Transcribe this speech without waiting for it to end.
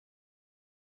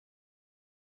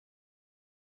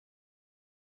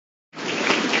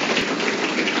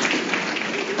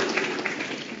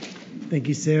Thank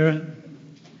you, Sarah.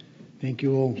 Thank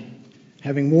you all.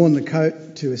 Having worn the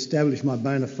coat to establish my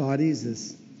bona fides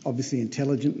as obviously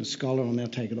intelligent and a scholar, I'll now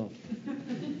take it off.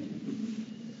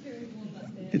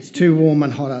 It's too warm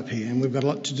and hot up here, and we've got a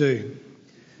lot to do.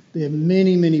 There are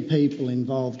many, many people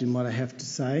involved in what I have to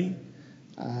say,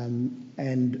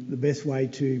 and the best way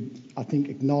to, I think,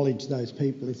 acknowledge those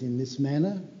people is in this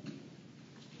manner.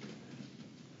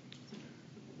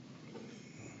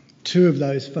 Two of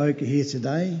those folk are here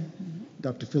today,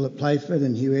 Dr Philip Playford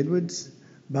and Hugh Edwards,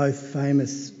 both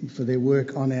famous for their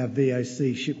work on our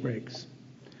VOC shipwrecks.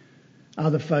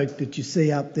 Other folk that you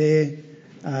see up there,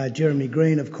 Jeremy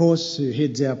Green, of course, who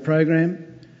heads our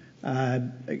program,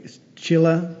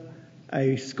 Chiller,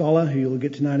 a scholar who you'll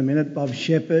get to know in a minute, Bob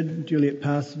Shepherd, Juliet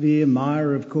Passevere,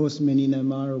 Myra, of course, many know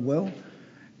Myra well,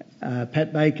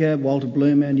 Pat Baker, Walter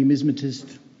Bloom, our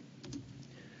numismatist,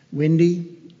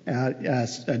 Wendy, our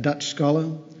Dutch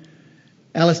scholar,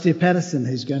 Alistair Patterson,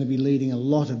 who's going to be leading a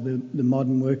lot of the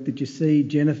modern work that you see,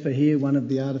 Jennifer here, one of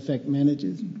the artefact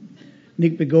managers,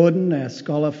 Nick Begordon, our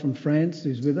scholar from France,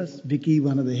 who's with us, Vicky,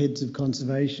 one of the heads of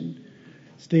conservation,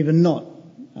 Stephen Knott,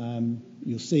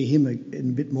 you'll see him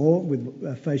in a bit more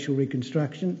with facial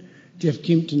reconstruction, Jeff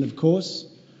Kimpton, of course,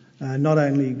 not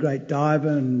only a great diver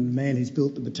and the man who's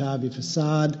built the Batavia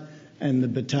facade and the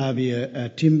Batavia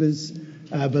timbers,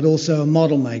 but also a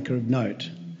model maker of note.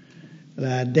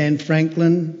 Dan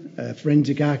Franklin, a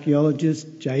forensic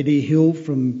archaeologist, J.D. Hill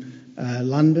from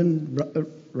London,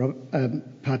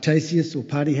 Partasius, or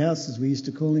Party House as we used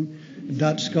to call him, a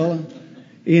Dutch scholar.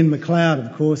 Ian McLeod,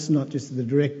 of course, not just the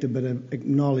director but an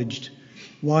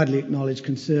widely acknowledged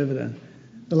conservator.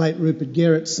 The late Rupert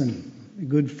Gerritsen, a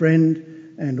good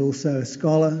friend and also a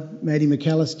scholar. Maddie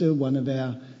McAllister, one of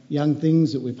our young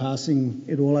things that we're passing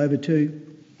it all over to.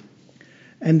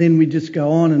 And then we just go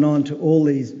on and on to all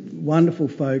these wonderful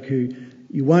folk who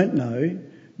you won't know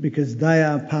because they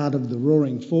are part of the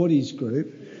Roaring Forties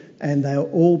group, and they are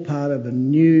all part of a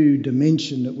new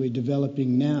dimension that we're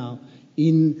developing now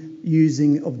in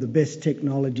using of the best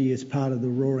technology as part of the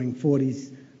Roaring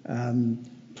Forties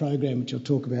program, which I'll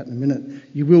talk about in a minute.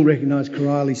 You will recognise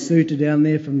Coriolis Suter down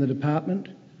there from the department.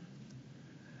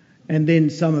 And then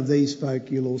some of these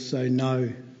folk you'll also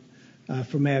know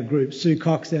from our group. Sue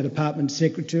Cox, our department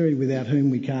secretary, without whom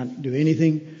we can't do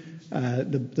anything.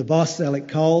 The boss, Alec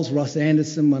Coles, Ross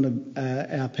Anderson, one of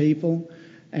our people,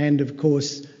 and of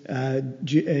course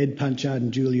Ed Punchard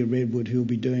and Julia Redwood, who will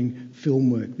be doing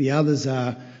film work. The others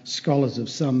are scholars of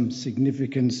some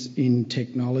significance in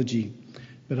technology,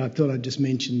 but I thought I'd just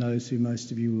mention those who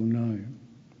most of you will know.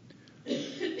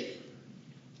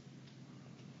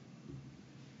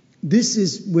 This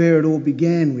is where it all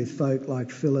began with folk like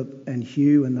Philip and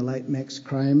Hugh and the late Max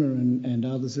Kramer and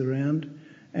others around.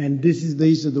 And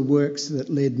these are the works that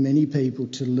led many people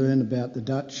to learn about the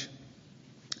Dutch.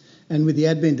 And with the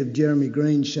advent of Jeremy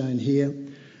Green shown here,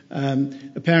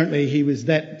 apparently he was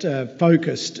that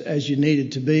focused as you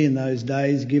needed to be in those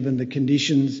days, given the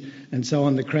conditions and so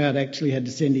on. The crowd actually had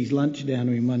to send his lunch down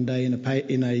to him one day in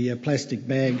a plastic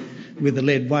bag with a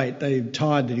lead weight. They were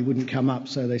tired that he wouldn't come up,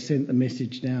 so they sent the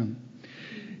message down.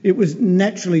 It was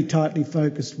naturally tightly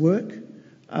focused work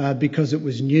because it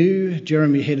was new.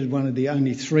 Jeremy headed one of the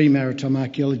only 3 maritime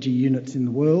archaeology units in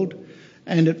the world,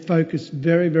 and it focused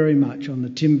very, very much on the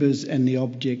timbers and the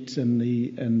objects and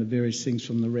the various things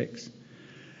from the wrecks.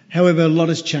 However, a lot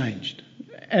has changed.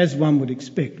 As one would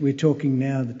expect, we're talking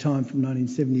now the time from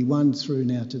 1971 through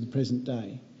now to the present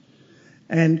day.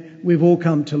 And we've all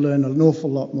come to learn an awful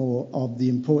lot more of the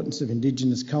importance of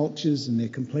Indigenous cultures and their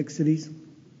complexities.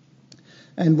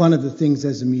 And one of the things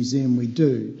as a museum we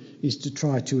do is to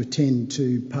try to attend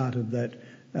to part of that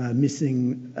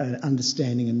missing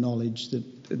understanding and knowledge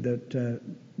that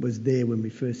was there when we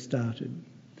first started.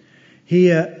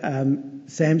 Here,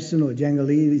 Samson, or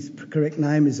Jangali, his correct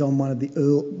name, is on one of the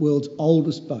world's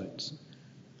oldest boats.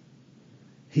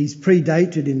 He's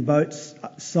predated in boats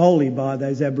solely by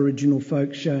those Aboriginal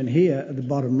folks shown here at the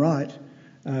bottom right,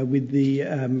 with the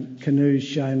canoes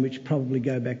shown which probably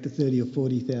go back to 30 or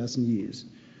 40,000 years.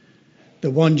 The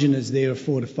Wanjanas there are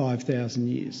 4,000 to 5,000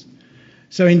 years.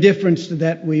 So in deference to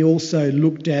that, we also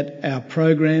looked at our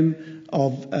program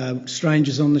of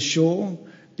Strangers on the Shore,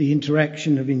 the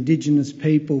interaction of Indigenous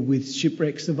people with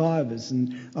shipwreck survivors.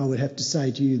 And I would have to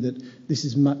say to you that this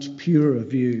is much purer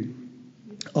view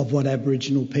of what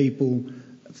Aboriginal people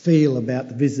feel about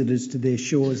the visitors to their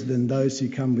shores than those who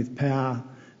come with power,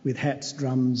 with hats,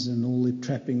 drums and all the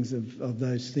trappings of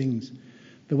those things.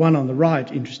 The one on the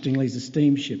right, interestingly, is a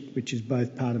steamship, which is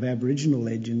both part of Aboriginal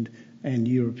legend and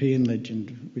European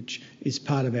legend, which is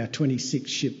part of our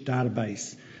 26-ship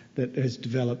database that is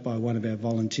developed by one of our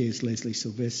volunteers, Leslie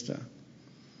Sylvester.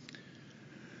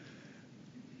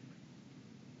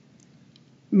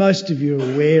 Most of you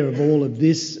are aware of all of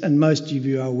this, and most of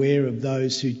you are aware of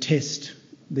those who test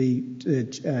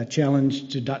the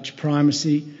challenge to Dutch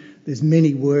primacy. There's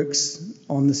many works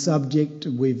on the subject.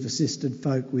 We've assisted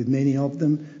folk with many of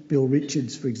them. Bill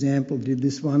Richards, for example, did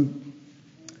this one.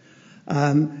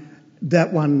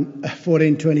 That one,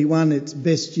 1421, its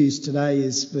best use today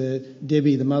is for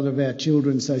Debbie, the mother of our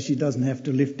children, so she doesn't have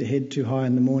to lift her head too high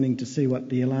in the morning to see what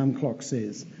the alarm clock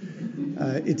says.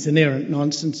 It's an errant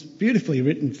nonsense, beautifully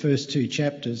written first 2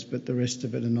 chapters, but the rest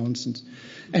of it are nonsense.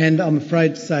 And I'm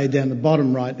afraid to say down the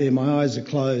bottom right there, my eyes are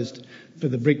closed for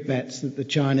the brickbats that the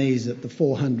Chinese at the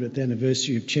 400th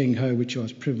anniversary of Cheng Ho, which I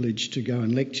was privileged to go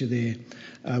and lecture there,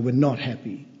 were not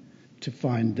happy to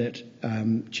find that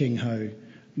Cheng Ho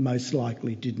most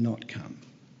likely did not come.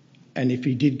 And if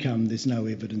he did come, there's no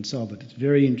evidence of it. It's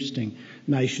very interesting.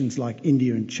 Nations like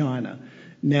India and China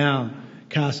now,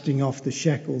 casting off the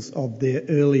shackles of their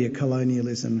earlier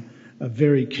colonialism, are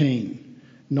very keen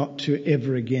not to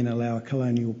ever again allow a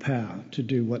colonial power to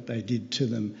do what they did to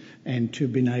them, and to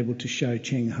have been able to show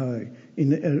Cheng Ho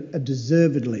in a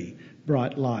deservedly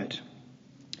bright light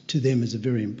to them is a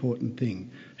very important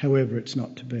thing. However, it's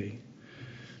not to be.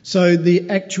 So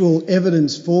the actual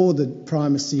evidence for the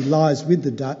primacy lies with the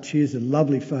Dutch. Here's a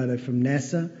lovely photo from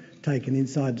NASA, taken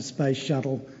inside the space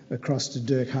shuttle across to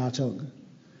Dirk Hartog.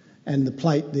 And the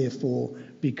plate, therefore,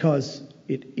 because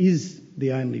it is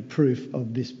the only proof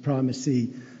of this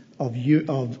primacy of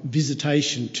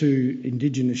visitation to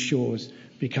indigenous shores,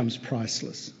 becomes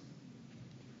priceless.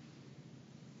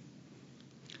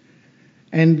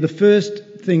 And the first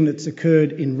thing that's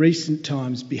occurred in recent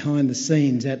times behind the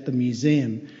scenes at the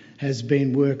museum has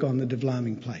been work on the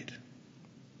Dvlaming plate.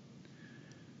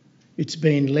 It's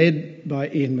been led by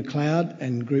Ian McLeod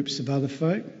and groups of other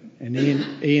folk, and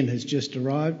Ian has just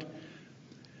arrived.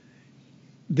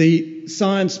 The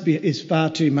science is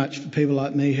far too much for people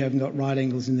like me who haven't got right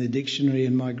angles in their dictionary,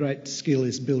 and my great skill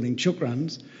is building chook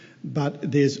runs,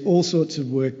 but there's all sorts of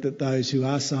work that those who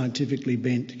are scientifically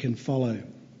bent can follow.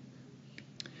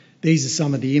 These are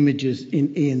some of the images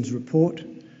in Ian's report.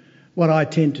 What I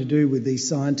tend to do with these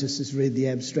scientists is read the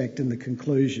abstract and the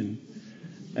conclusion.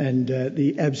 And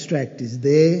the abstract is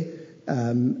there.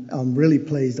 I'm really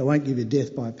pleased. I won't give you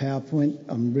death by PowerPoint.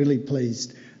 I'm really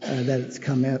pleased that it's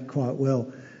come out quite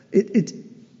well.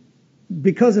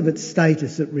 Because of its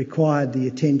status, it required the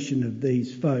attention of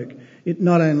these folk. It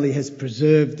not only has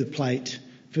preserved the plate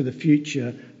for the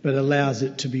future, but allows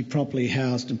it to be properly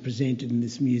housed and presented in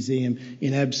this museum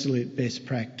in absolute best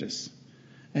practice.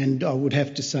 And I would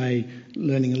have to say,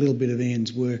 learning a little bit of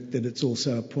Ian's work, that it's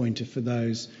also a pointer for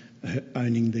those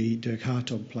owning the Dirk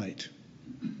Hartog plate.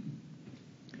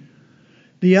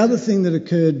 The other thing that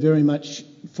occurred very much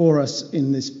for us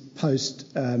in this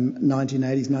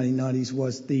post-1980s, 1990s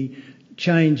was the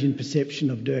change in perception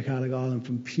of Dirk Hartog Island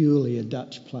from purely a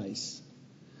Dutch place.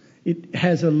 It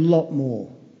has a lot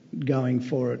more going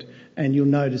for it, and you'll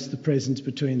notice the presence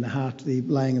between the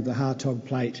laying of the Hartog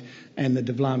plate and the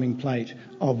Dvlaming plate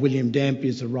of William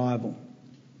Dampier's arrival.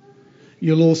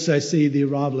 You'll also see the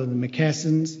arrival of the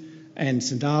Macassans and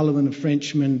St Arloin, a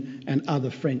Frenchman, and other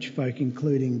French folk,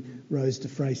 including Rose de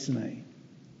Freycinet.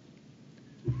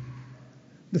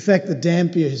 The fact that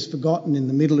Dampier is forgotten in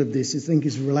the middle of this, I think,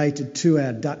 is related to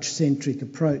our Dutch-centric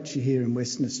approach here in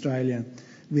Western Australia,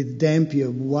 with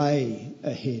Dampier way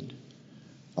ahead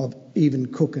of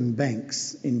even Cook and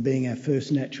Banks in being our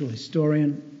first natural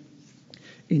historian,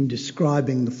 in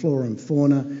describing the flora and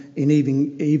fauna, in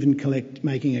even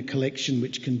making a collection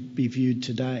which can be viewed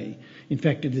today. In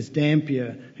fact, it is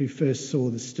Dampier who first saw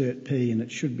the Sturt pea, and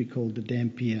it should be called the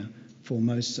Dampiera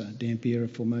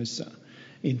formosa.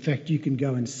 In fact, you can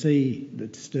go and see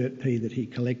the Sturt pea that he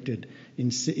collected in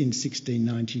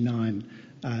 1699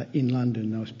 in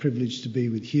London. I was privileged to be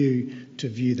with Hugh to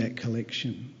view that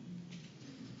collection.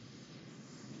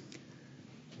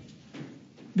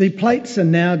 The plates are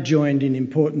now joined in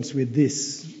importance with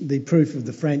this, the proof of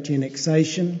the French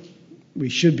annexation. We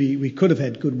could have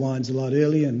had good wines a lot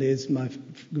earlier, and there's my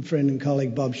good friend and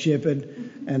colleague Bob Shepherd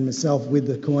and myself with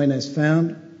the coin as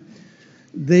found.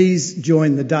 These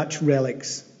join the Dutch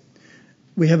relics.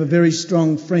 We have a very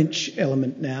strong French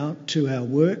element now to our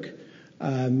work,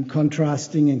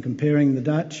 contrasting and comparing the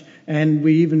Dutch, and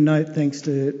we even note, thanks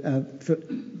to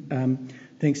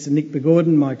Nick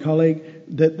Begorden, my colleague,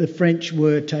 that the French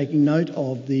were taking note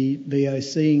of the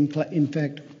VOC. In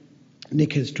fact,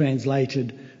 Nick has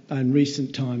translated in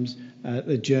recent times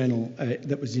a journal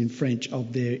that was in French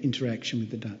of their interaction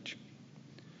with the Dutch,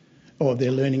 or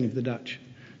their learning of the Dutch.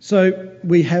 So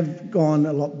we have gone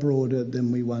a lot broader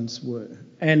than we once were,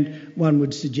 and one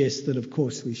would suggest that of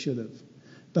course we should have.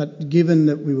 But given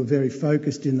that we were very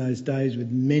focused in those days with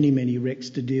many, many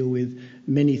wrecks to deal with,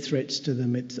 many threats to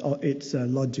them, it's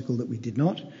logical that we did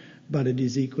not, but it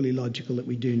is equally logical that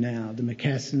we do now. The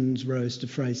Macassans rose to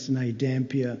Freycinet,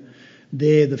 Dampier.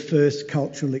 They're the first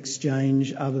cultural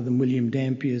exchange other than William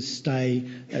Dampier's stay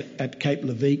at Cape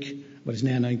Leveque, what is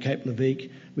now known Cape Leveque,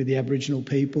 with the Aboriginal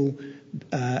people,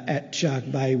 at Shark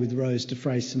Bay with Rose de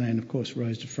Freycinet, and of course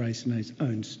Rose de Freycinet's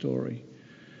own story.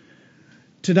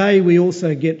 Today we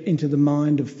also get into the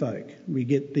mind of folk. We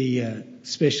get the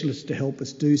specialists to help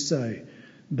us do so.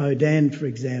 Baudin, for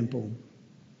example,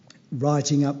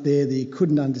 writing up there that he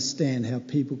couldn't understand how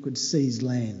people could seize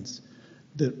lands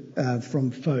that,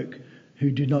 from folk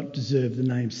who do not deserve the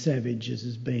name savage as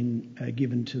has been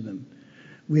given to them.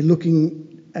 We're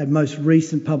looking at most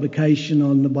recent publication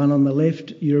on the one on the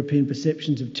left, European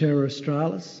Perceptions of Terra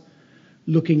Australis,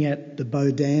 looking at the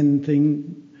Baudin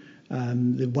thing,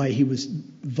 the way he was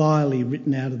vilely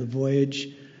written out of the voyage,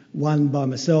 one by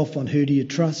myself on who do you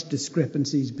trust,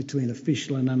 discrepancies between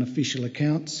official and unofficial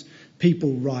accounts.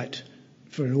 People write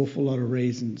for an awful lot of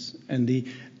reasons, and the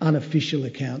unofficial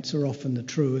accounts are often the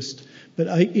truest. But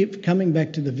coming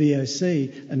back to the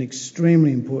VOC, an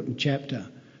extremely important chapter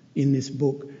in this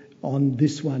book on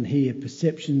this one here,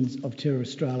 Perceptions of Terra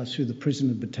Australis through the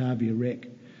Prison of Batavia wreck.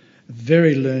 A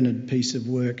very learned piece of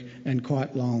work and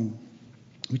quite long,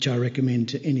 which I recommend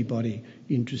to anybody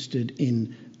interested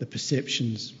in the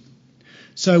perceptions.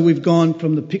 So we've gone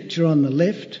from the picture on the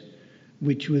left,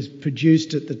 which was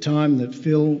produced at the time that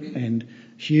Phil and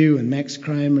Hugh and Max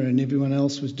Kramer and everyone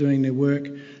else was doing their work,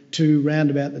 to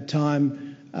round about the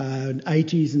time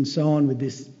 80s and so on, with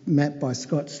this map by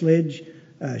Scott Sledge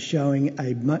showing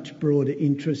a much broader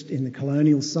interest in the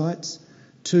colonial sites,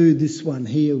 to this one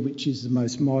here, which is the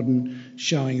most modern,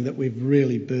 showing that we've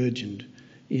really burgeoned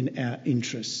in our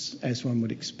interests, as one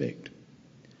would expect.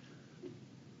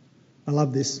 I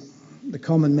love this, the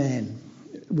common man.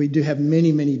 We do have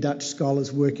many, many Dutch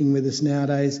scholars working with us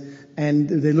nowadays, and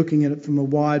they're looking at it from a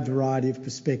wide variety of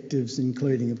perspectives,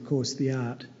 including, of course, the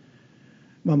art.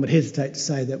 One would hesitate to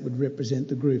say that would represent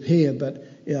the group here, but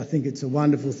yeah, I think it's a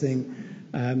wonderful thing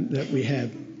that we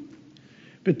have.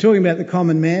 But talking about the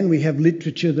common man, we have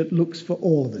literature that looks for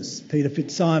all of us. Peter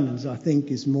Fitzsimons, I think,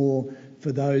 is more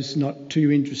for those not too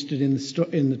interested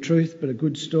in the truth, but a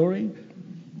good story.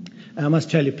 I must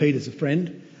tell you, Peter's a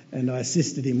friend, and I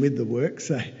assisted him with the work,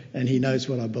 and he knows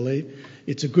what I believe.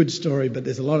 It's a good story, but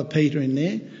there's a lot of Peter in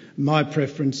there. My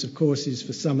preference, of course, is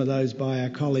for some of those by our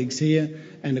colleagues here,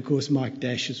 and of course Mike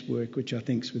Dash's work, which I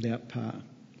think is without par.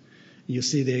 You'll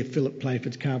see there Philip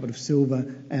Playford's Carpet of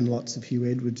Silver and lots of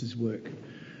Hugh Edwards' work.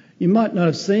 You might not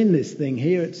have seen this thing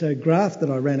here. It's a graph that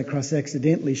I ran across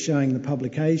accidentally showing the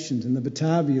publications, and the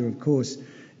Batavia, of course,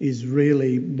 is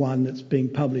really one that's being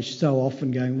published so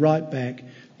often, going right back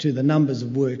to the numbers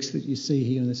of works that you see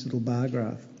here in this little bar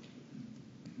graph.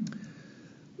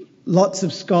 Lots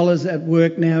of scholars at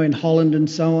work now in Holland and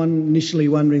so on, initially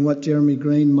wondering what Jeremy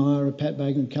Green, Myra, Pat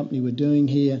Bagan and company were doing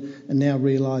here, and now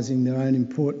realising their own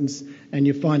importance. And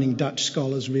you're finding Dutch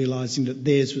scholars realising that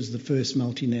theirs was the first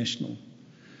multinational.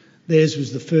 Theirs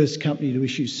was the first company to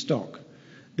issue stock.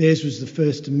 Theirs was the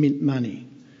first to mint money.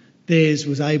 Theirs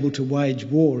was able to wage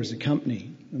war as a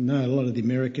company. I know a lot of the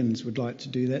Americans would like to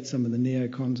do that, some of the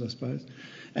neocons, I suppose.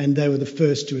 And they were the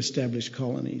first to establish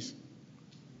colonies.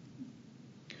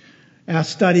 Our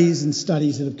studies and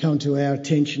studies that have come to our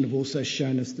attention have also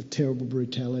shown us the terrible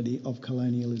brutality of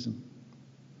colonialism.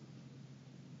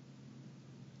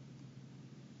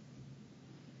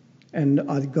 And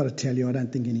I've got to tell you, I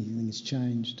don't think anything has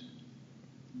changed.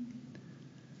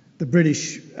 The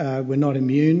British were not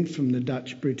immune from the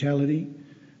Dutch brutality,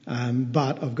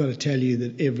 but I've got to tell you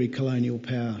that every colonial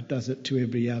power does it to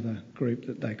every other group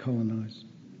that they colonise.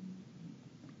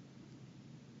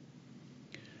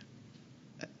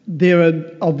 There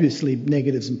are obviously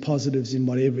negatives and positives in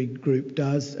what every group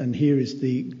does, and here is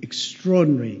the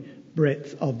extraordinary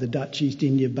breadth of the Dutch East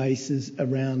India bases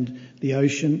around the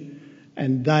ocean,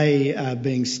 and they are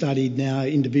being studied now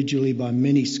individually by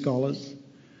many scholars.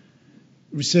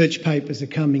 Research papers are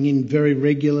coming in very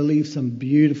regularly, some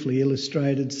beautifully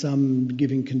illustrated, some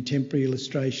giving contemporary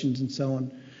illustrations and so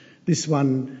on. This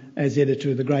one, as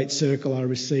editor of The Great Circle, I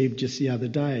received just the other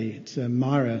day. It's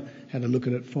Myra had a look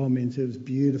at it for me and said it was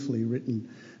beautifully written.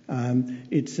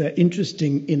 It's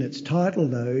interesting in its title,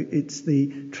 though. It's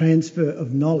the transfer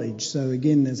of knowledge. So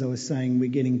again, as I was saying, we're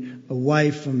getting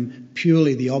away from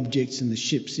purely the objects and the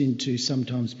ships into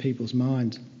sometimes people's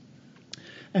minds.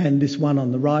 And this one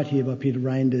on the right here by Peter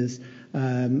Reinders,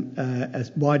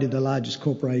 why did the largest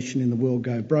corporation in the world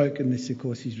go broke? And this, of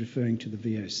course, he's referring to the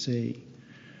VOC.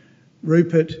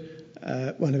 Rupert,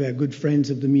 one of our good friends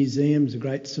of the museum, is a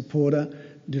great supporter,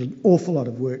 did an awful lot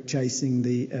of work chasing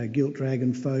the Gilt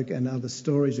Dragon folk and other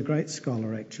stories, a great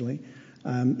scholar actually,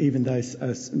 even though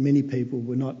many people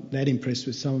were not that impressed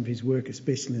with some of his work,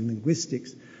 especially in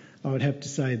linguistics. I would have to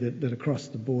say that across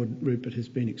the board Rupert has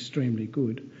been extremely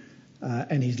good.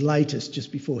 And his latest,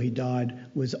 just before he died,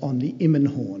 was on the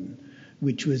Immenhorn,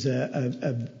 which was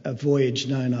a voyage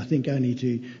known, I think, only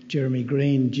to Jeremy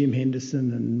Green, Jim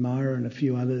Henderson and Myra and a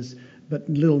few others, but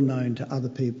little known to other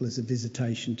people as a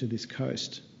visitation to this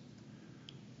coast.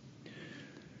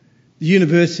 The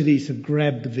universities have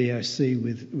grabbed the VOC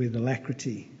with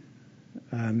alacrity.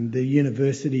 The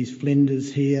universities,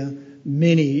 Flinders here,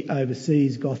 many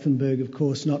overseas, Gothenburg, of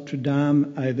course, Notre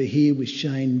Dame, over here with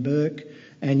Shane Burke,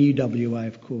 and UWA,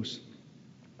 of course.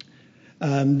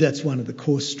 That's one of the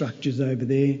course structures over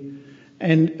there.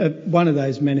 And one of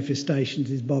those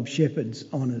manifestations is Bob Shepherd's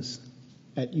honours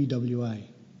at UWA.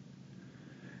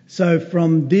 So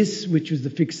from this, which was the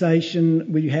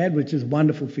fixation we had, which is a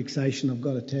wonderful fixation, I've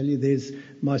got to tell you, there's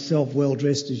myself well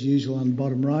dressed as usual on the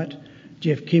bottom right,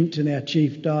 Jeff Kimpton, our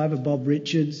chief diver, Bob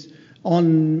Richards,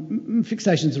 on,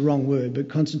 fixation's the wrong word, but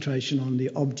concentration on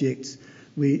the objects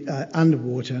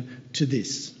underwater to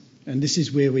this. And this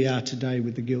is where we are today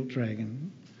with the Gilt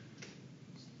Dragon.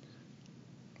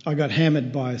 I got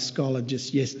hammered by a scholar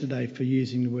just yesterday for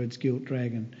using the words Gilt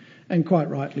Dragon, and quite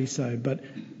rightly so. But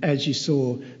as you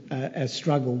saw, our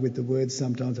struggle with the words,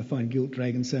 sometimes I find Gilt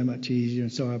Dragon so much easier,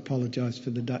 and so I apologise for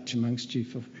the Dutch amongst you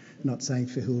for not saying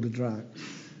Verhulde Draak.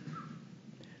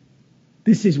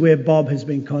 This is where Bob has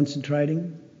been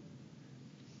concentrating,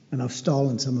 and I've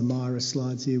stolen some of Myra's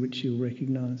slides here, which you'll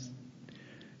recognise.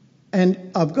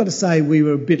 And I've got to say we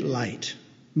were a bit late,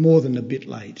 more than a bit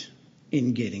late,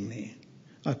 in getting there.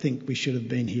 I think we should have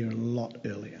been here a lot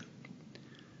earlier.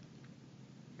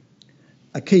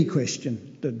 A key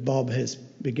question that Bob has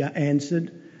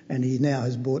answered, and he now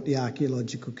has brought the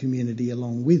archaeological community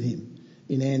along with him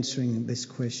in answering this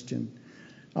question.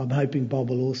 I'm hoping Bob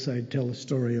will also tell the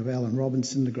story of Alan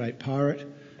Robinson, the great pirate,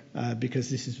 because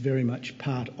this is very much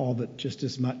part of it, just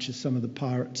as much as some of the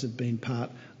pirates have been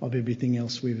part of everything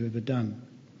else we've ever done.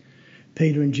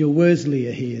 Peter and Jill Worsley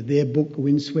are here. Their book,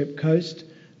 Windswept Coast,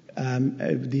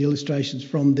 the illustrations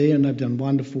from there, and they've done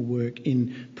wonderful work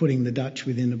in putting the Dutch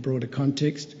within a broader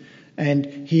context.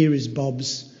 And here is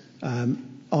Bob's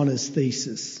honours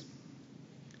thesis.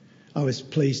 I was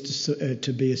pleased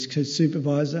to be a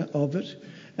supervisor of it.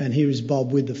 And here is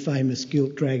Bob with the famous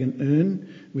Gilt Dragon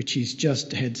urn, which he's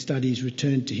just had studies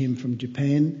returned to him from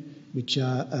Japan, which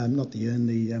are not the urn,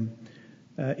 the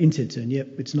incense urn.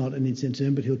 Yep, it's not an incense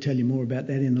urn, but he'll tell you more about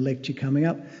that in the lecture coming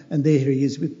up. And there he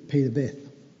is with Peter Beth,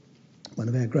 one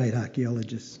of our great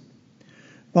archaeologists.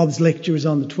 Bob's lecture is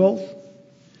on the 12th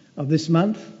of this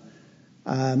month.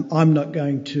 I'm not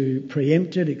going to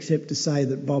preempt it, except to say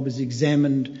that Bob has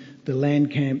examined the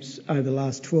land camps over the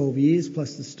last 12 years,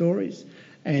 plus the stories,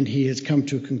 and he has come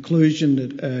to a conclusion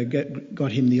that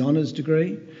got him the honours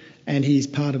degree, and he's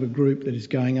part of a group that is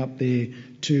going up there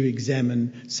to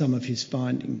examine some of his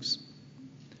findings.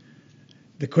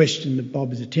 The question that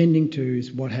Bob is attending to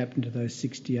is what happened to those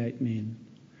 68 men?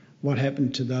 What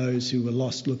happened to those who were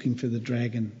lost looking for the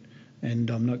dragon? And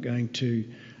I'm not going to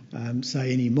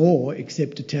say any more,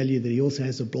 except to tell you that he also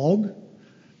has a blog,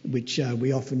 which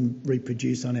we often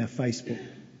reproduce on our Facebook.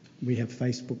 We have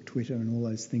Facebook, Twitter and all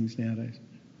those things nowadays.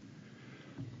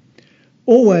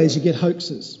 Always you get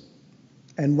hoaxes.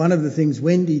 And one of the things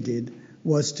Wendy did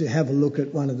was to have a look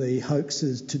at one of the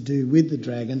hoaxes to do with the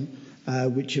dragon,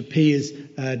 which appears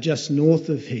just north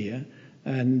of here.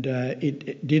 And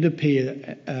it did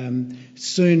appear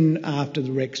soon after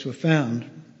the wrecks were found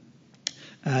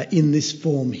in this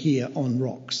form here on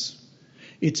rocks.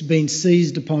 It's been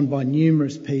seized upon by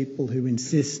numerous people who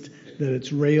insist that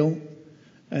it's real,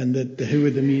 and that who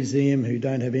are the museum who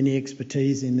don't have any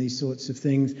expertise in these sorts of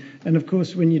things. And of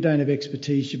course, when you don't have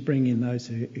expertise, you bring in those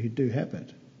who do have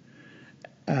it.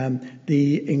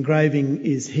 The engraving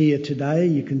is here today.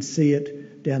 You can see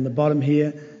it down the bottom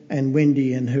here, and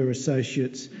Wendy and her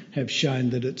associates have shown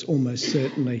that it's almost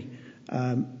certainly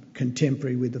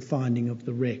contemporary with the finding of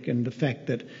the wreck, and the fact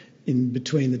that in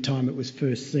between the time it was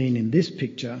first seen in this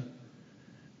picture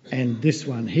and this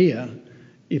one here,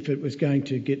 if it was going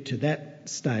to get to that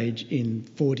stage in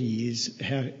 40 years,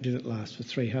 how did it last for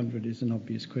 300 is an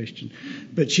obvious question.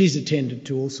 But she's attended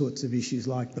to all sorts of issues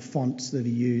like the fonts that are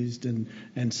used and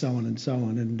so on and so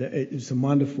on, and it's some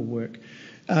wonderful work.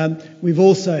 We've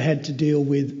also had to deal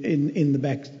with, in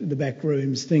the back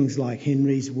rooms, things like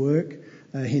Henry's work,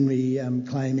 Henry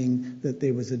claiming that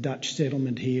there was a Dutch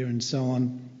settlement here and so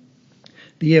on.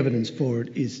 The evidence for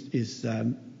it is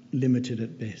limited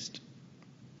at best.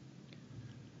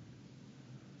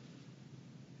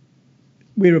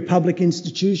 We're a public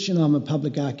institution. I'm a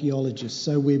public archaeologist,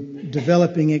 so we're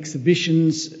developing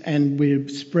exhibitions and we're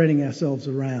spreading ourselves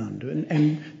around.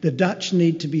 And the Dutch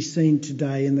need to be seen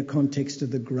today in the context of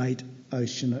the great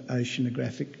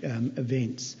oceanographic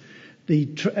events. The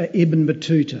Ibn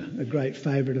Battuta, a great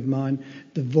favourite of mine,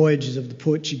 the voyages of the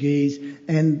Portuguese,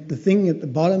 and the thing at the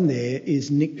bottom there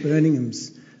is Nick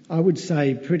Burningham's, I would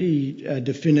say, pretty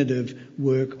definitive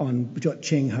work on what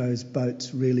Cheng Ho's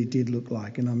boats really did look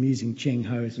like, and I'm using Cheng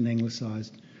Ho as an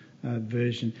anglicised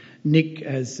version. Nick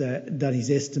has done his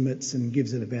estimates and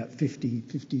gives it about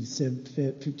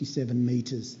 57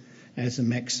 metres as a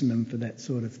maximum for that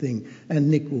sort of thing,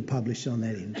 and Nick will publish on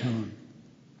that in time.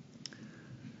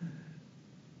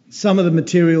 Some of the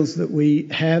materials that we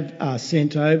have are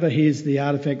sent over. Here's the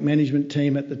artefact management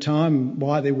team at the time.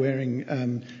 Why they're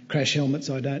wearing crash helmets,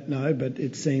 I don't know, but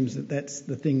it seems that that's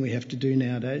the thing we have to do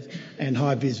nowadays, and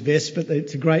high-vis vests, but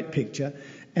it's a great picture.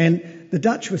 And the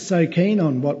Dutch were so keen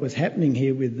on what was happening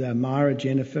here with Myra,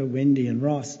 Jennifer, Wendy and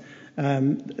Ross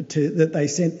that they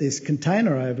sent this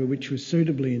container over, which was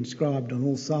suitably inscribed on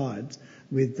all sides,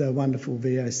 with wonderful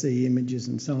VOC images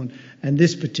and so on. And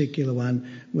this particular one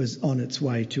was on its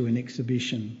way to an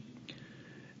exhibition.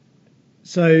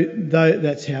 So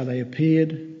that's how they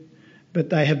appeared. But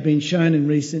they have been shown in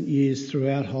recent years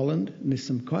throughout Holland. And there's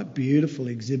some quite beautiful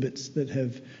exhibits that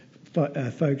have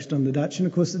focused on the Dutch. And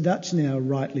of course, the Dutch now are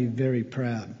rightly very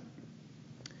proud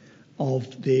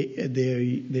of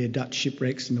their Dutch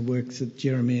shipwrecks and the works that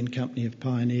Jeremy and company have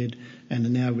pioneered and are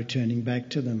now returning back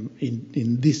to them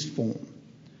in this form.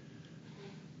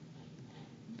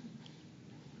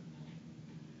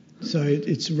 So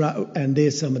and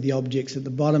there's some of the objects at the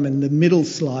bottom, and the middle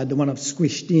slide, the one I've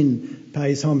squished in,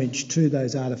 pays homage to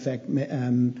those artefact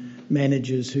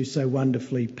managers who so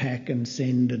wonderfully pack and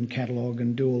send and catalogue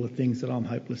and do all the things that I'm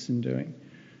hopeless in doing.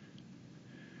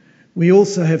 We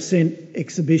also have sent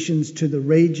exhibitions to the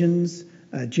regions,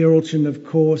 Geraldton, of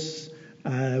course,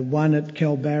 one at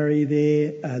Kalbarri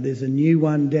there. There's a new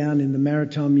one down in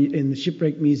the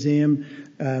Shipwreck Museum,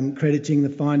 crediting the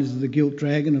finders of the Gilt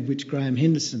Dragon, of which Graham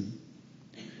Henderson,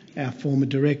 our former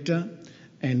director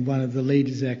and one of the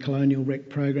leaders of our colonial wreck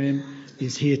program,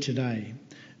 is here today.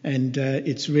 And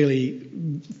it's really,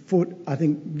 I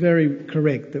think, very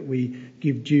correct that we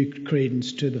give due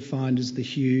credence to the finders, the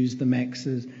Hughes, the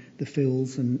Maxes, the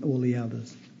Phils and all the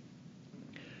others.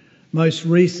 Most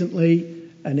recently,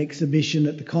 an exhibition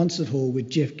at the Concert Hall with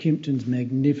Jeff Kimpton's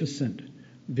magnificent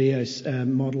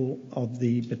model of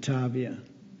the Batavia.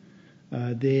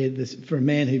 For a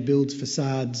man who builds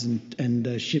facades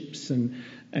and ships and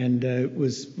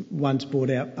was once brought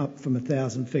up from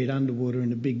 1,000 feet underwater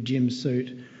in a big gym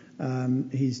suit,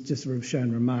 he's just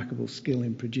shown remarkable skill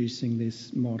in producing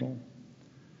this model.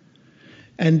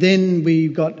 And then we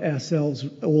got ourselves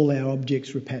all our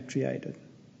objects repatriated.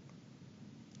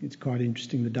 It's quite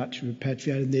interesting, the Dutch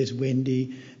repatriated. There's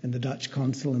Wendy and the Dutch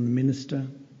consul and the minister.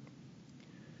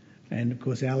 And of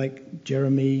course Alec,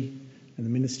 Jeremy and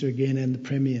the minister again and the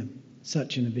premier.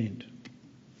 Such an event.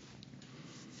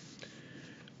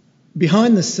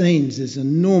 Behind the scenes there's an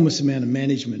enormous amount of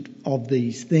management of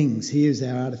these things. Here's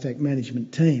our artefact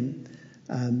management team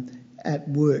at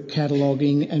work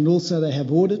cataloguing, and also they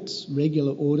have audits,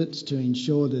 regular audits, to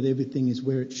ensure that everything is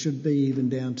where it should be, even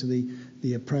down to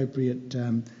the appropriate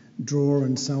drawer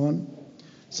and so on.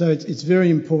 So it's very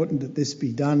important that this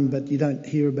be done, but you don't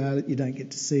hear about it, you don't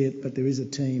get to see it, but there is a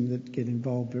team that get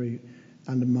involved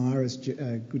under Myra's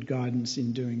good guidance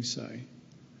in doing so.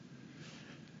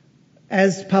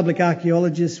 As public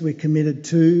archaeologists, we're committed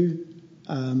to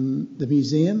the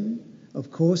museum, of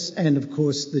course, and of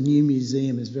course the new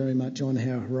museum is very much on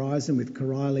our horizon, with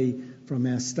Corriley from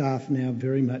our staff now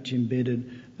very much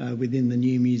embedded within the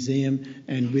new museum,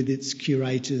 and with its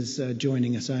curators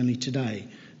joining us only today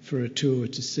for a tour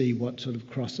to see what sort of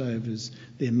crossovers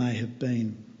there may have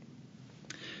been.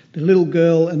 The little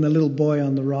girl and the little boy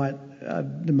on the right are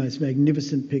the most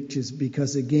magnificent pictures,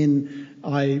 because again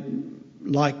I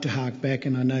like to hark back,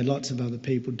 and I know lots of other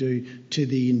people do, to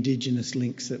the indigenous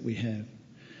links that we have.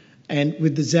 And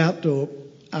with the Zuytdorp,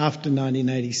 after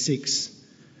 1986,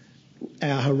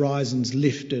 our horizons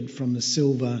lifted from the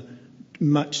silver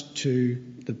much to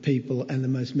the people, and the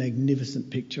most magnificent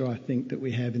picture I think that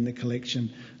we have in the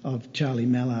collection of Charlie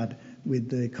Mallard with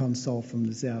the console from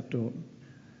the Zuytdorp.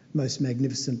 Most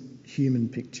magnificent human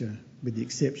picture with the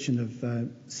exception of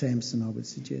Samson, I would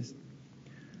suggest.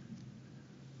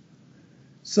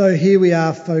 So here we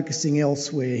are focusing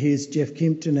elsewhere. Here's Jeff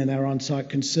Kimpton and our on-site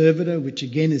conservator, which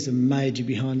again is a major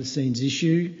behind-the-scenes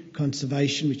issue.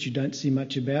 Conservation, which you don't see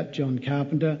much about, John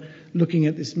Carpenter, looking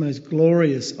at this most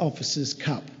glorious officer's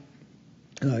cup,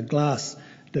 glass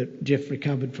that Jeff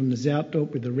recovered from the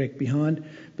Zuytdorp with the wreck behind.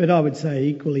 But I would say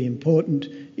equally important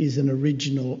is an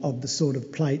original of the sort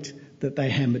of plate that they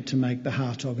hammered to make the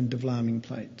Hartog and de Vlaming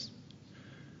plates.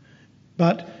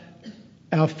 But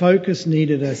our focus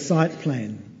needed a site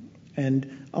plan,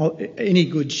 and any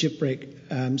good shipwreck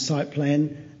site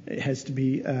plan has to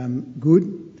be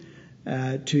good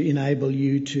to enable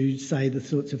you to say the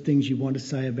sorts of things you want to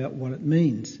say about what it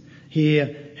means.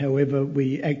 Here, however,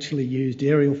 we actually used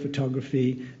aerial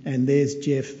photography, and there's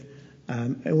Jeff,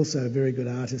 also a very good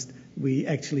artist. We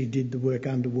actually did the work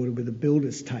underwater with a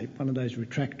builder's tape, one of those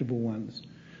retractable ones.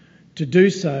 To do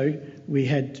so, we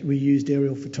used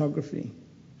aerial photography.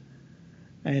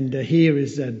 And here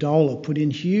is Dola put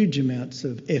in huge amounts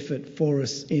of effort for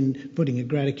us in putting a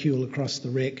graticule across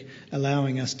the wreck,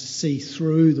 allowing us to see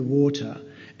through the water.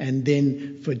 And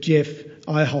then for Jeff,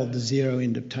 I hold the zero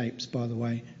end of tapes, by the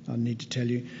way, I need to tell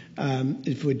you,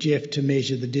 for Jeff to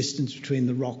measure the distance between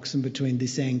the rocks and between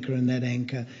this anchor and that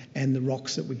anchor and the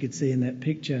rocks that we could see in that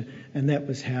picture. And that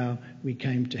was how we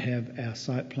came to have our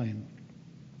site plan,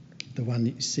 the one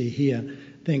that you see here.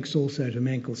 Thanks also to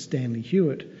Mankell Stanley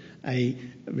Hewitt, a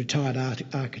retired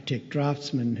architect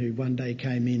draftsman who one day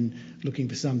came in looking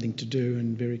for something to do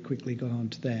and very quickly got on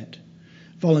to that.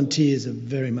 Volunteers are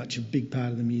very much a big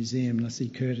part of the museum, and I see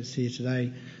Curtis here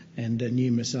today and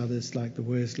numerous others like the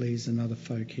Worsleys and other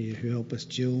folk here who help us,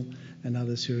 Jill and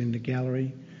others who are in the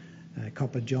gallery,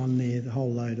 Copper John there, the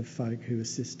whole load of folk who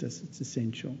assist us. It's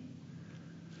essential.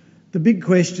 The big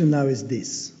question though is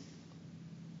this.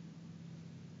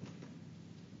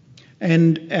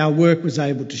 And our work was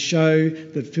able to show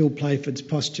that Phil Playford's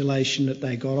postulation that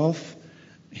they got off,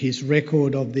 his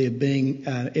record of there being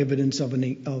evidence of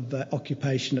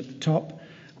occupation at the top,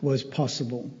 was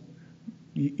possible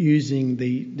using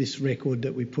this record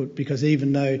that we put, because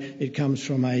even though it comes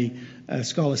from a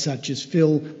scholar such as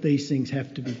Phil, these things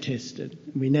have to be tested.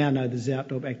 We now know the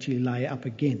Zuytdorp actually lay up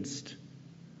against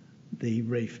the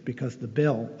reef because the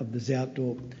bell of the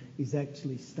Zuytdorp is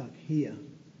actually stuck here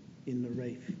in the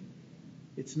reef.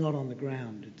 It's not on the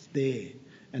ground, it's there.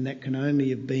 And that can only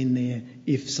have been there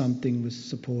if something was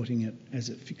supporting it as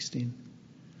it fixed in.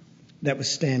 That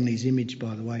was Stanley's image,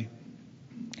 by the way.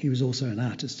 He was also an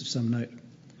artist of some note.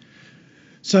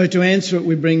 So to answer it,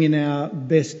 we bring in our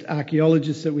best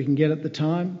archaeologists that we can get at the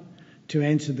time to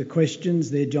answer the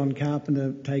questions. They're John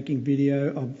Carpenter taking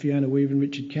video of Fiona Weaver and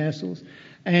Richard Castles.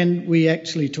 And we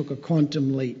actually took a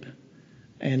quantum leap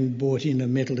and brought in a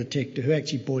metal detector who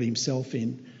actually brought himself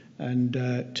in and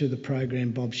to the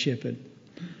program, Bob Shepherd.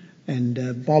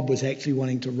 And Bob was actually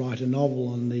wanting to write a novel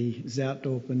on the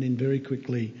Zuytdorp and then very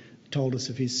quickly told us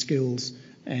of his skills,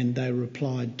 and they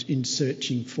replied in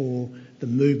searching for the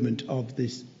movement of the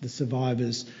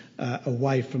survivors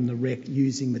away from the wreck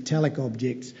using metallic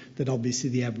objects that obviously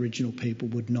the Aboriginal people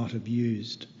would not have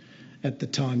used. At the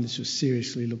time, this was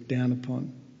seriously looked down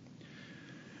upon.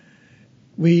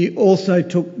 We also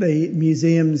took the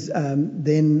museum's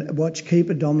then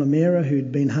watchkeeper, Dom Lemera,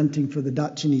 who'd been hunting for the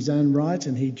Dutch in his own right,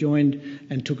 and he joined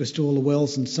and took us to all the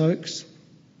wells and soaks.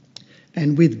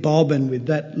 And with Bob and with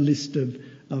that list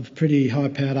of pretty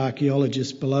high-powered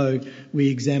archaeologists below, we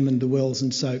examined the wells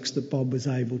and soaks that Bob was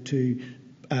able to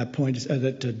point us,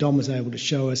 that Dom was able to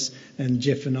show us, and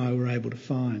Jeff and I were able to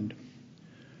find.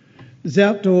 The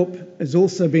Zuytdorp has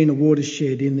also been a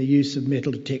watershed in the use of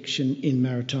metal detection in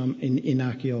maritime in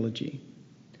archaeology.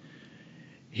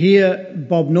 Here,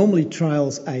 Bob normally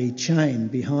trails a chain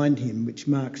behind him which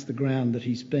marks the ground that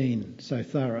he's been so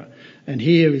thorough. And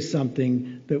here is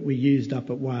something that we used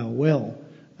up at Whale Well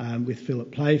with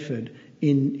Philip Playford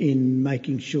in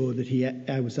making sure that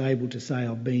I was able to say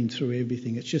I've been through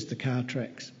everything. It's just the car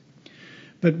tracks.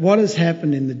 But what has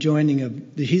happened in the joining of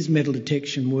his metal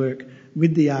detection work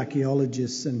with the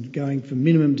archaeologists and going for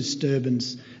minimum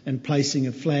disturbance and placing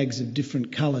of flags of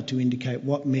different colour to indicate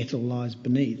what metal lies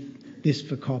beneath, this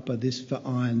for copper, this for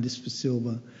iron, this for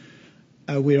silver,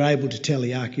 we're able to tell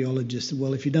the archaeologists,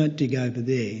 well, if you don't dig over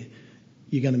there,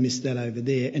 you're going to miss that over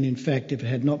there. And in fact, if it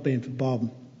had not been for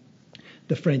Bob,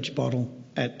 the French bottle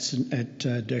at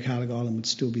Dirk Hartog Island would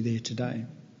still be there today.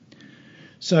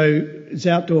 So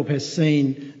Zuytdorp has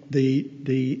seen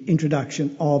the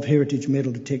introduction of heritage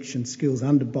metal detection skills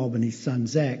under Bob and his son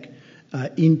Zach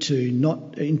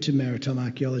into maritime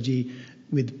archaeology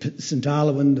with St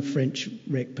Arlowen, the French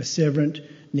wreck Perseverant,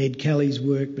 Ned Kelly's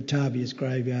work, Batavia's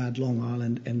Graveyard, Long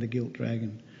Island and the Gilt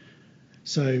Dragon.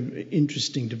 So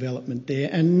interesting development there,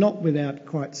 and not without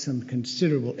quite some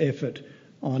considerable effort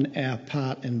on our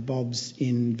part and Bob's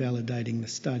in validating the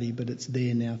study, but it's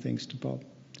there now thanks to Bob.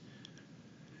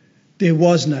 There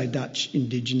was no Dutch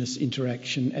Indigenous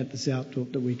interaction at the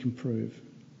Zuytdorp that we can prove.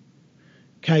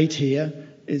 Kate here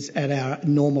is at our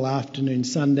normal afternoon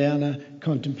sundowner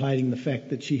contemplating the fact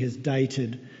that she has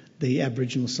dated the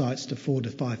Aboriginal sites to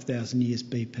 4,000 to 5,000 years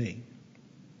BP.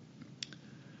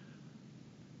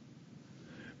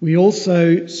 We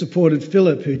also supported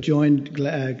Philip, who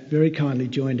very kindly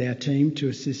joined our team to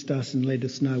assist us and let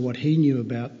us know what he knew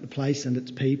about the place and its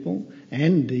people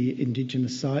and the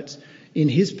Indigenous sites, in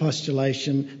his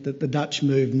postulation that the Dutch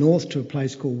moved north to a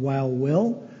place called Whale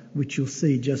Well, which you'll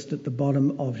see just at the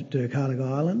bottom of Dirk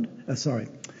Hartog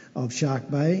of Shark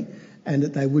Bay, and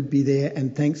that they would be there.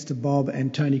 And thanks to Bob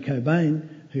and Tony Cobain,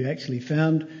 who actually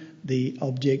found the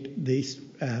object, this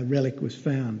relic was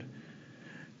found.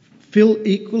 Phil,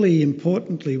 equally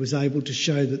importantly, was able to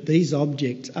show that these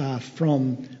objects are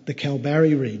from the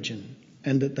Kalbarri region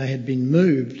and that they had been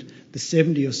moved the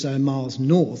 70 or so miles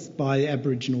north by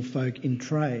Aboriginal folk in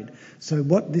trade. So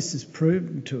what this has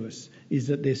proven to us is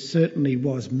that there certainly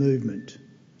was movement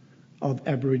of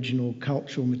Aboriginal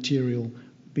cultural material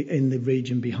in the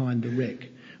region behind the wreck.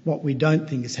 What we don't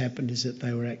think has happened is that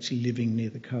they were actually living near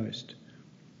the coast.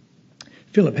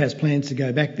 Philip has plans to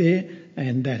go back there,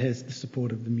 and that has the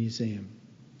support of the museum.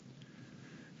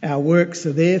 Our works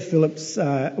are there, Philip's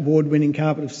award-winning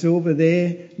carpet of silver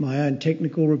there, my own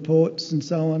technical reports and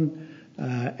so on,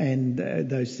 and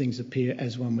those things appear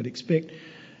as one would expect.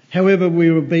 However,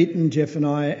 we were beaten, Jeff and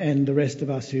I and the rest of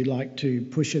us who like to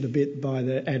push it a bit, by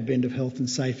the advent of health and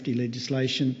safety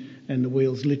legislation, and the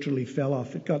wheels literally fell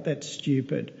off. It got that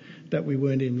stupid that we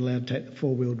weren't even allowed to take the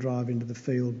four-wheel drive into the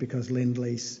field because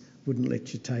Lend-Lease wouldn't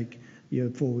let you take your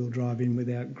four-wheel drive in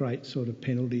without great sort of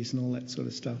penalties and all that sort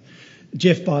of stuff.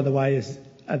 Jeff, by the way, is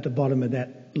at the bottom of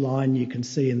that line. You can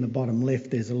see in the bottom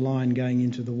left there's a line going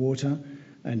into the water,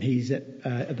 and he's at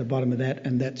the bottom of that,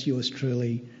 and that's yours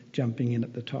truly jumping in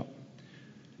at the top.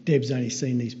 Deb's only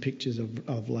seen these pictures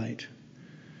of late.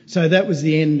 So that was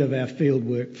the end of our field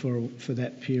work for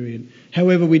that period.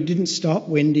 However, we didn't stop.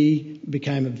 Wendy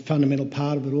became a fundamental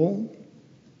part of it all.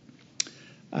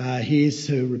 Here's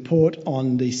her report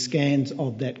on the scans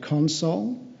of that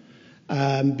console,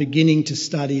 beginning to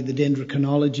study the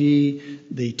dendrochronology,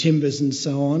 the timbers and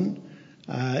so on.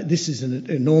 This is an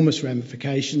enormous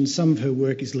ramification. Some of her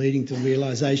work is leading to the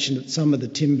realisation that some of the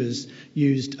timbers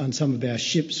used on some of our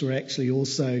ships were actually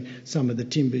also some of the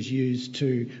timbers used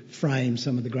to frame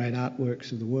some of the great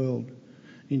artworks of the world.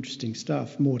 Interesting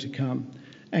stuff, more to come.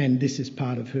 And this is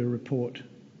part of her report.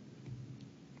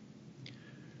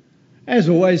 As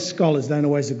always, scholars don't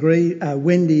always agree.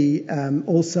 Wendy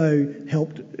also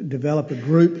helped develop a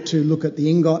group to look at the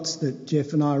ingots that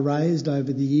Jeff and I raised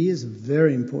over the years. A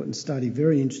very important study,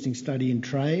 very interesting study in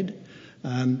trade.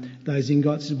 Those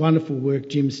ingots, wonderful work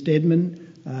Jim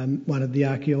Stedman, one of the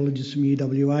archaeologists from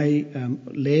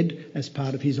UWA, led as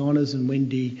part of his honours, and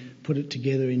Wendy put it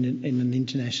together in an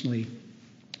internationally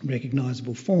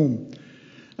recognisable form.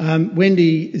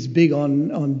 Wendy is big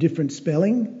on different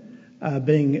spelling.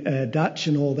 Being Dutch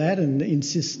and all that, and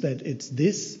insists that it's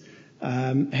this.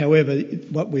 However,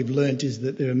 what we've learnt is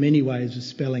that there are many ways of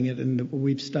spelling it, and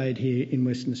we've stayed here in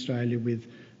Western Australia with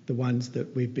the ones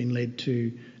that we've been led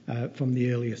to from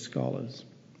the earlier scholars.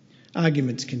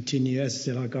 Arguments continue. As I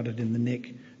said, I got it in the neck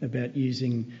about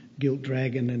using Gilt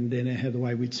Dragon and then how the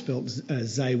way we'd spelt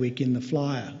Zeewick in the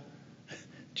flyer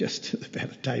just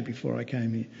about a day before I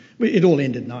came here. It all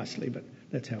ended nicely, but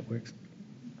that's how it works.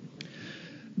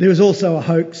 There was also a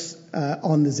hoax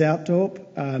on the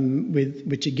Zuytdorp,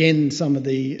 which again some of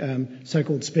the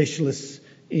so-called specialists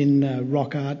in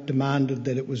rock art demanded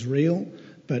that it was real,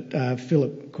 but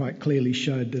Philip quite clearly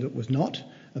showed that it was not,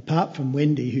 apart from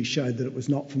Wendy, who showed that it was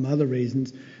not from other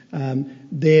reasons.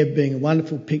 There being a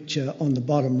wonderful picture on the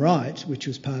bottom right, which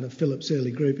was part of Philip's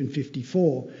early group in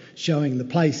 1954, showing the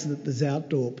place that the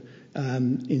Zuytdorp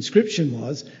inscription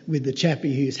was, with the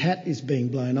chappie whose hat is being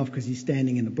blown off because he's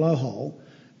standing in a blowhole.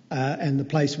 And the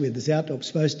place where the Zuytdorp's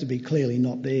supposed to be clearly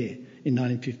not there in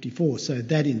 1954. So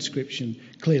that inscription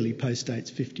clearly postdates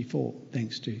 54,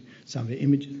 thanks to some of the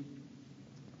images.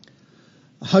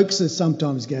 Hoaxes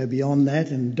sometimes go beyond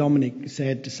that, and Dominic,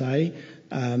 sad to say,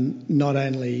 not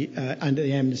only under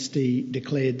the amnesty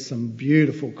declared some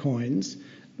beautiful coins,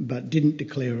 but didn't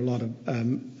declare a lot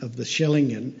of the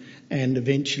Schellingen, and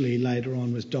eventually later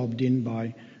on was dobbed in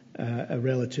by a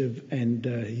relative, and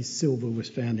his silver was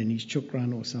found in his chook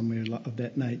run or somewhere of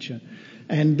that nature.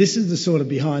 And this is the sort of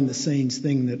behind-the-scenes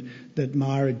thing that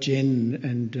Myra, Jen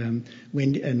and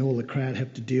Wendy and all the crowd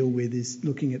have to deal with, is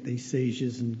looking at these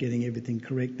seizures and getting everything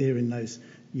correct. They're in those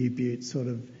U-Butte sort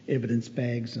of evidence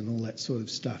bags and all that sort of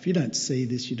stuff. You don't see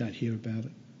this, you don't hear about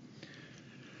it.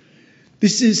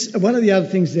 This is one of the other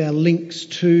things, our links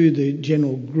to the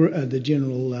general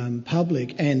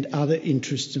public and other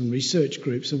interests and research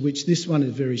groups, of which this one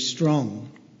is very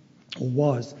strong, or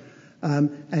was.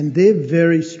 And they're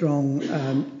very strong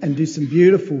and do some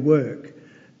beautiful work,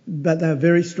 but they're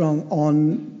very strong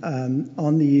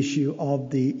on the issue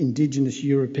of the Indigenous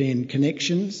European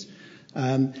connections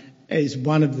is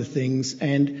one of the things,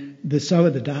 and so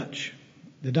are the Dutch.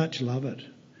 The Dutch love it.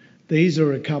 These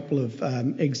are a couple of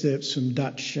excerpts from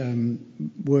Dutch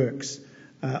works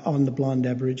on the blind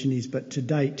Aborigines, but to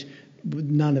date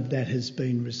none of that has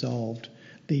been resolved.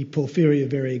 The Porphyria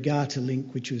variegata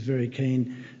link, which was very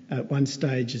keen, at one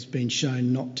stage has been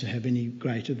shown not to have any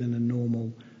greater than a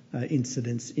normal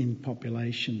incidence in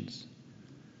populations.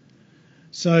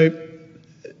 So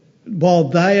while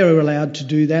they are allowed to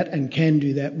do that and can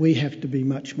do that, we have to be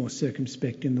much more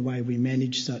circumspect in the way we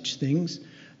manage such things.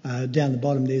 Down the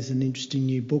bottom there's an interesting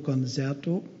new book on the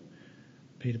Zuytdorp,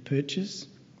 Peter Purchase.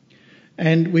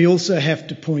 And we also have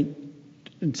to point,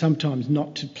 and sometimes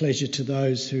not to pleasure to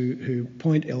those who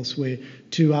point elsewhere,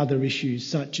 to other issues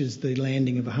such as the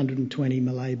landing of 120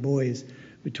 Malay boys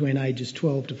between ages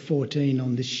 12 to 14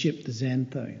 on this ship, the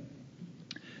Xantho.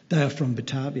 They are from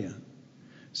Batavia.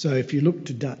 So if you look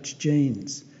to Dutch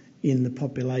genes in the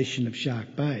population of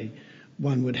Shark Bay,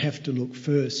 one would have to look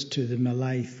first to the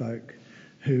Malay folk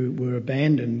who were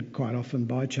abandoned quite often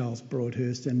by Charles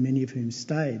Broadhurst, and many of whom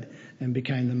stayed and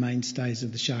became the mainstays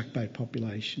of the Shark Bay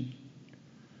population.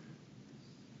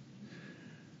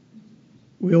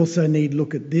 We also need to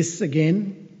look at this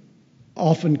again,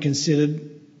 often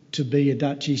considered to be a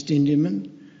Dutch East Indiaman.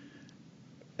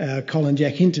 Colin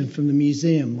Jack Hinton from the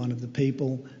museum, one of the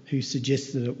people who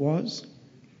suggested it was.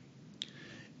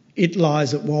 It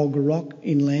lies at Walga Rock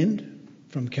inland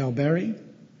from Kalbarri.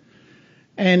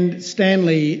 And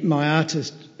Stanley, my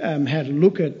artist, had a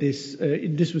look at this.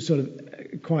 This was sort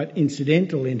of quite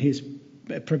incidental in his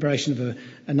preparation of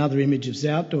another image of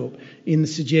Zuytdorp, in the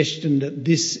suggestion that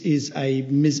this is a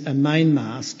main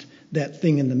mast. That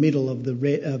thing in the middle of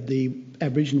the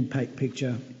Aboriginal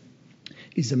picture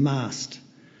is a mast.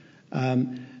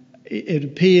 It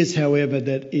appears, however,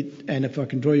 that and if I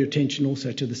can draw your attention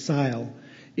also to the sail,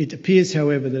 it appears,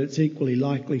 however, that it's equally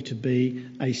likely to be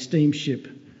a steamship,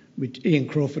 which Ian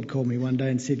Crawford called me one day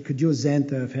and said, "Could your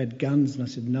Xantho have had guns?" And I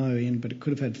said, "No, Ian, but it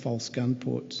could have had false gun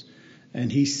ports."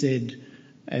 And he said,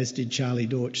 as did Charlie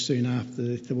Dortch soon after,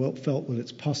 if the world felt that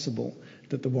it's possible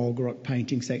that the Walga Rock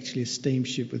painting's actually a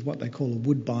steamship with what they call a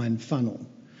woodbine funnel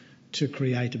to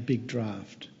create a big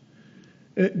draft.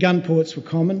 Gun ports were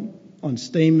common on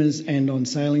steamers and on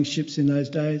sailing ships in those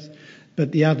days,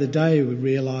 but the other day we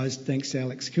realised, thanks to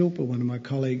Alex Kilper, one of my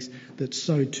colleagues, that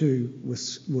so too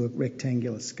were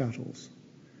rectangular scuttles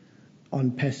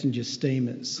on passenger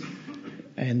steamers.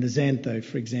 And the Xantho,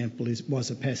 for example,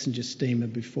 was a passenger steamer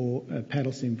before a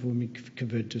paddle steamer before we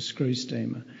converted to a screw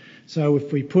steamer. So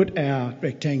if we put our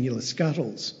rectangular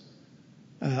scuttles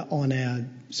on our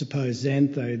supposed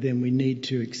Xantho, then we need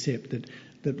to accept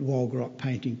that Walga Rock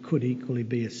painting could equally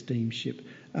be a steamship.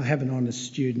 I have an honours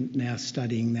student now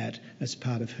studying that as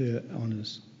part of her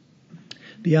honours.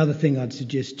 The other thing I'd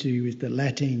suggest to you is the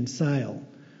lateen sail,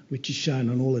 which is shown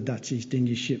on all the Dutch East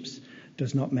India ships,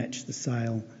 does not match the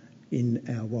sail in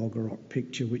our Walga Rock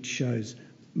picture, which shows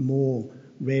more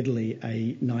readily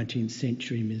a 19th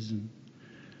century mizzen.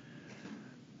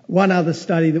 One other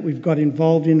study that we've got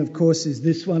involved in, of course, is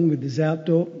this one with the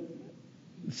Zuytdorp,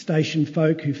 the station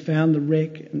folk who found the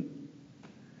wreck,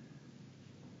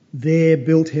 their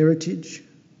built heritage,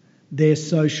 their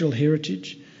social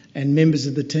heritage, and members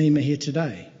of the team are here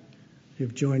today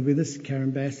who've joined with us.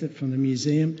 Karen Bassett from the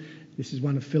museum. This is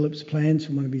one of Philip's plans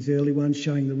from one of his early ones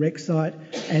showing the wreck site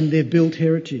and their built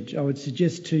heritage. I would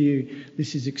suggest to you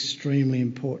this is extremely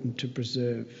important to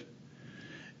preserve.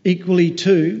 Equally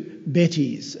too,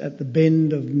 Betty's at the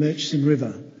bend of Murchison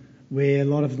River, where a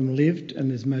lot of them lived, and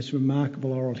there's most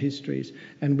remarkable oral histories,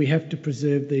 and we have to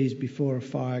preserve these before a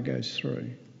fire goes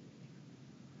through.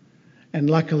 And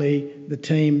luckily the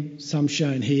team, some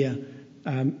shown here,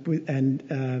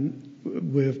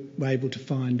 we're able to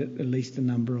find at least a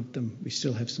number of them. We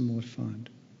still have some more to find.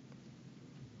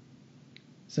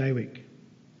 Zeewick,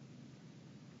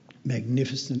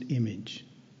 magnificent image.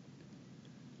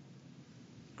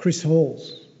 Chris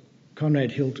Hall's,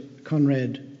 Conrad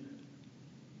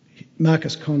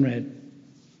Marcus Conrad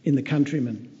in The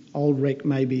Countryman, old wreck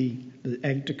maybe the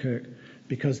Aagtkerke,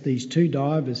 because these two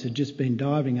divers had just been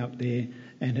diving up there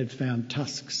and had found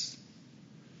tusks.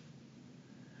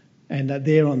 And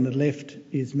there on the left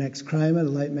is Max Kramer,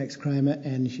 the late Max Kramer,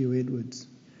 and Hugh Edwards.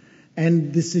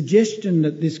 And the suggestion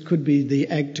that this could be the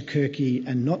Aagtkerke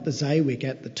and not the Zeewick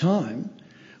at the time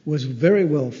was very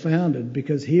well founded,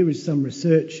 because here is some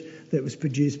research that was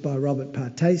produced by Robert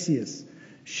Partasius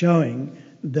showing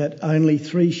that only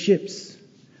three ships,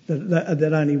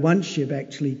 that only one ship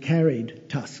actually carried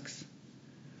tusks.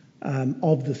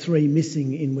 Of the three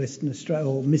missing in Western Australia,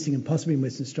 or missing and possibly in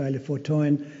Western Australia,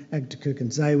 Fortoyne, Aagtkerke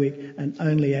and Zeewick, and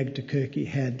only Aagtkerke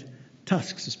had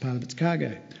tusks as part of its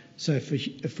cargo. So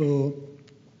for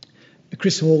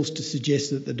Chris Halls to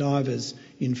suggest that the divers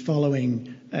in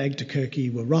following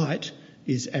Aagtkerke were right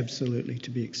is absolutely to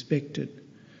be expected.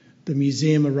 The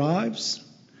museum arrives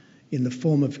in the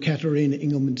form of Katarina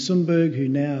Engelman Sundberg, who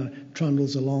now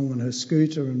trundles along on her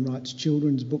scooter and writes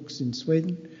children's books in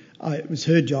Sweden. It was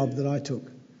her job that I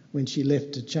took. When she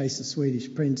left to chase the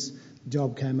Swedish prince, the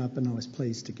job came up and I was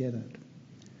pleased to get it.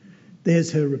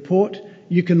 There's her report.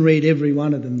 You can read every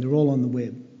one of them. They're all on the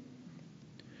web.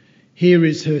 Here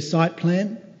is her site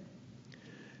plan,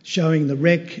 showing the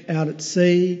wreck out at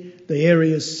sea, the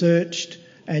areas searched,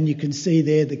 and you can see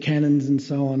there the cannons and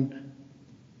so on.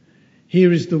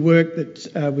 Here is the work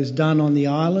that was done on the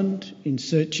island in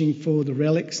searching for the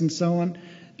relics and so on.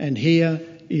 And here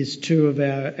is two of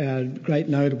our great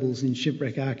notables in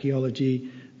shipwreck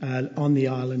archaeology on the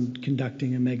island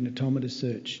conducting a magnetometer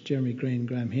search, Jeremy Green and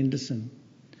Graham Henderson.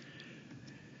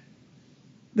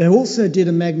 They also did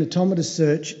a magnetometer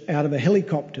search out of a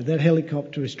helicopter. That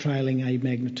helicopter is trailing a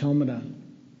magnetometer.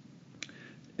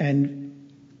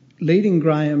 And leading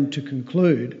Graham to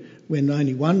conclude, when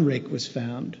only one wreck was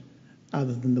found,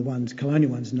 other than the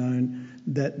colonial ones known,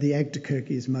 that the Aagtkerke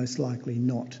is most likely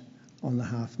not on the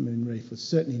Half Moon Reef, was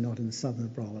certainly not in the southern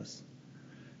Abrolhos.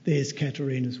 There's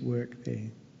Katarina's work there.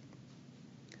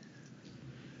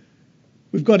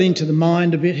 We've got into the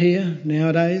mind a bit here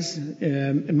nowadays.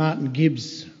 Martin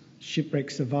Gibbs, shipwreck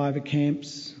survivor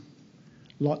camps,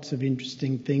 lots of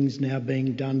interesting things now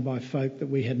being done by folk that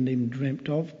we hadn't even dreamt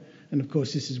of. And of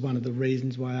course this is one of the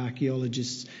reasons why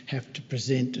archaeologists have to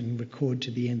present and record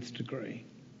to the nth degree.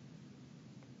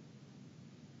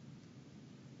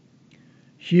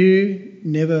 Hugh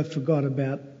never forgot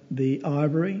about the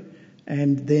ivory,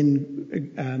 and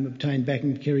then obtained back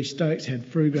in Kerry Stokes, had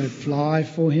Frugo fly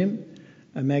for him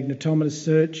a magnetometer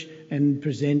search, and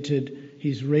presented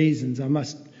his reasons. I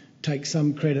must take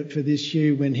some credit for this,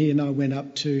 Hugh. When he and I went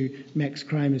up to Max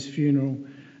Kramer's funeral,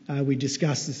 we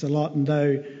discussed this a lot, and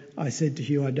though I said to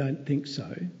Hugh, I don't think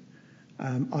so,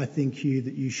 I think, Hugh,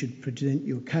 that you should present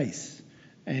your case.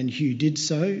 And Hugh did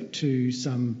so to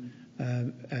some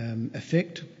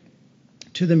effect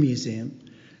to the museum,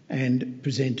 and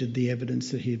presented the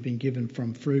evidence that he had been given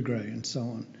from Frugo and so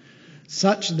on,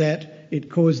 such that it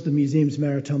caused the museum's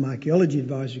Maritime Archaeology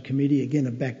Advisory Committee, again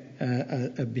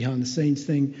a behind-the-scenes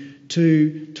thing,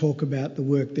 to talk about the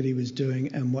work that he was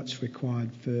doing and what's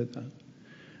required further.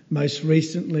 Most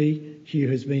recently, Hugh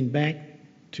has been back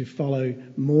to follow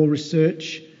more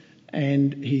research,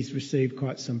 and he's received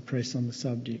quite some press on the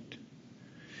subject.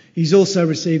 He's also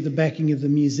received the backing of the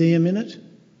museum in it,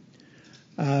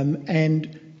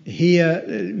 and here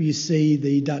you see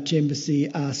the Dutch Embassy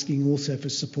asking also for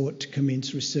support to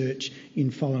commence research in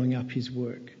following up his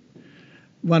work.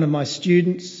 One of my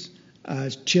students,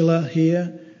 Chilla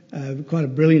here, quite a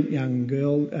brilliant young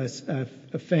girl,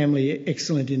 a family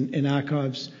excellent in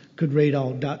archives, could read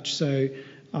Old Dutch, so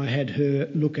I had her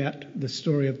look at the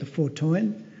story of the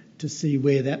Fortoyne to see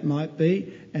where that might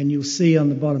be. And you'll see on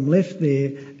the bottom left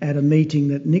there, at a meeting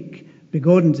that Nick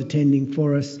Begorden's attending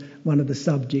for us, one of the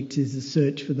subjects is the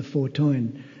search for the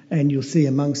Fortoyne. And you'll see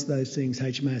amongst those things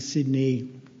HMAS Sydney,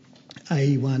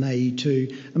 AE1,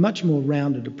 AE2, a much more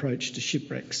rounded approach to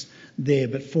shipwrecks there,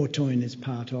 but Fortoyne is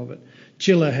part of it.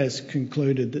 Chilla has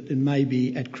concluded that it may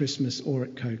be at Christmas or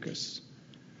at Cocos.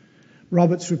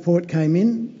 Robert's report came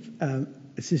in,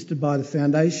 assisted by the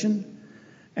Foundation,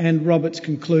 and Robert's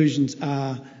conclusions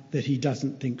are that he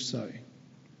doesn't think so.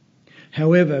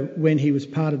 However, when he was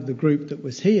part of the group that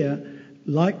was here,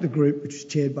 like the group which was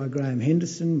chaired by Graham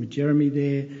Henderson, with Jeremy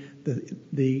there,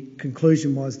 the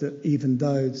conclusion was that even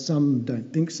though some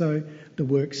don't think so, the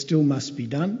work still must be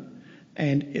done,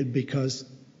 and because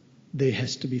there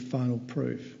has to be final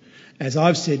proof. As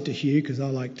I've said to Hugh, because I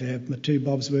like to have my two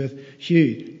bobs worth,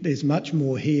 Hugh, there's much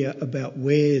more here about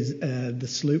where the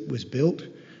sloop was built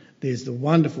There's the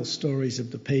wonderful stories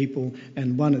of the people,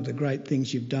 and one of the great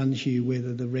things you've done, Hugh,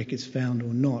 whether the wreck is found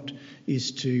or not,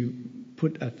 is to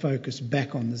put a focus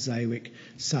back on the Zeewick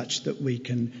such that we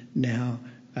can now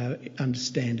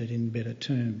understand it in better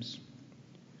terms.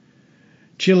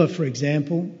 Chiller, for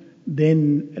example,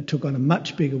 then took on a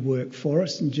much bigger work for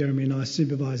us, and Jeremy and I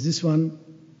supervised this one,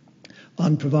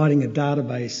 on providing a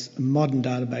database, a modern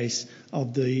database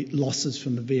of the losses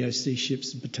from the VOC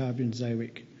ships at Batavia and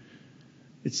Zeewick.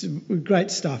 It's great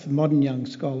stuff. Modern young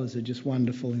scholars are just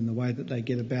wonderful in the way that they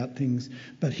get about things.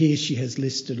 But here she has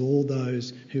listed all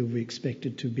those who we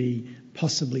expected to be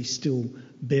possibly still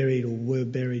buried or were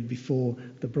buried before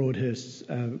the Broadhurst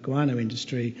guano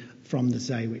industry from the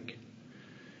Zeewick.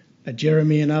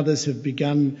 Jeremy and others have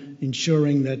begun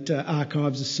ensuring that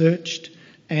archives are searched,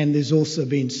 and there's also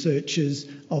been searches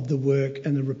of the work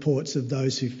and the reports of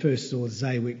those who first saw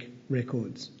Zeewick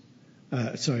records.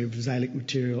 Zeewick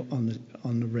material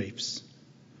on the reefs.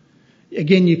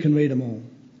 Again, you can read them all.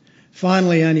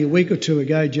 Finally, only a week or two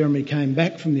ago, Jeremy came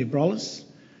back from the Abrolhos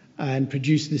and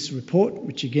produced this report,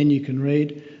 which again you can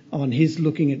read, on his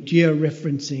looking at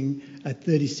georeferencing a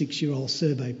 36-year-old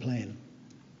survey plan.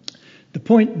 The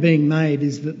point being made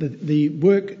is that the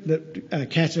work that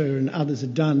Curator and others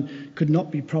have done could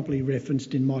not be properly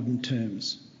referenced in modern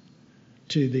terms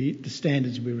to the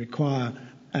standards we require.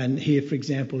 And here, for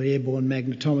example, airborne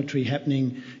magnetometry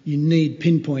happening, you need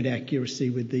pinpoint accuracy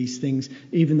with these things,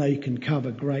 even though you can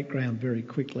cover great ground very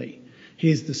quickly.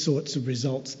 Here's the sorts of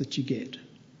results that you get.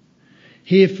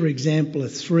 Here, for example, are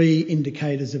 3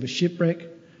 indicators of a shipwreck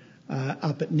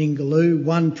up at Ningaloo,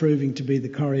 one proving to be the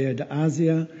Correo de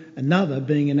Asia, another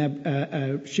being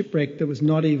a shipwreck that was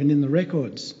not even in the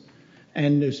records.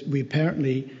 And we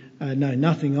apparently know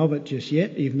nothing of it just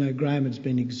yet, even though Graham has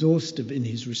been exhaustive in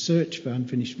his research for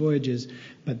unfinished voyages,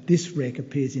 but this wreck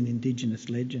appears in Indigenous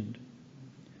legend.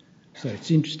 So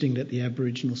it's interesting that the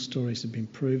Aboriginal stories have been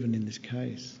proven in this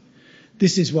case.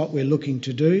 This is what we're looking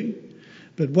to do,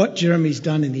 but what Jeremy's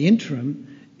done in the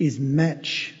interim is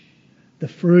match the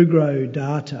Frugro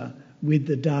data with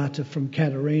the data from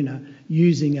Catarina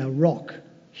using a rock,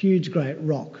 huge great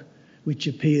rock, which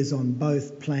appears on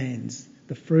both plans,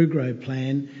 the Frugro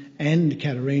plan and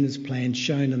Catarina's plan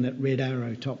shown in that red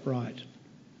arrow top right.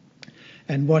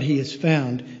 And what he has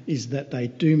found is that they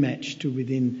do match to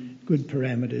within good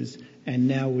parameters, and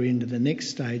now we're into the next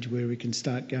stage where we can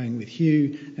start going with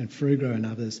Hugh and Frugro and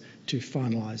others to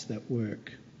finalise that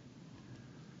work.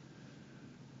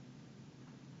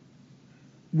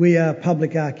 We are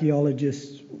public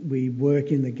archaeologists. We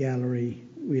work in the gallery.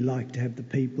 We like to have the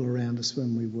people around us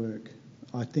when we work.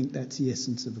 I think that's the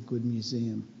essence of a good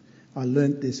museum. I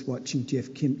learnt this watching Jeff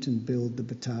Kimpton build the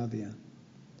Batavia.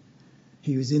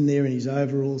 He was in there in his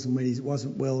overalls, and when he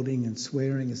wasn't welding and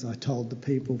swearing, as I told the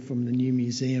people from the new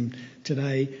museum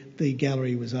today, the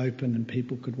gallery was open and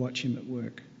people could watch him at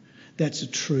work. That's a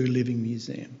true living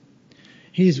museum.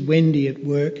 Here's Wendy at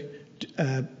work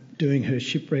doing her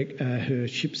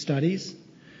ship studies,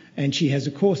 and she has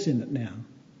a course in it now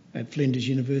at Flinders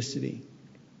University.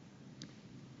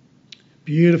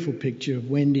 Beautiful picture of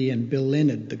Wendy and Bill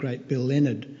Leonard, the great Bill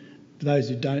Leonard. For those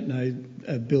who don't know,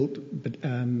 built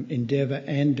Endeavour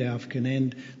and Aagtkerke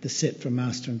and the set from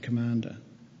Master and Commander.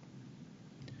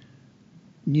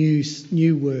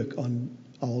 New work on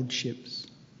old ships.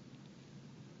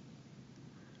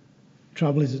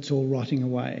 Trouble is, it's all rotting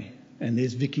away. And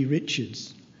there's Vicky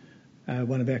Richards,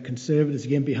 one of our conservators,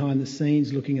 again behind the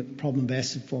scenes, looking at the problem of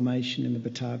acid formation in the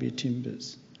Batavia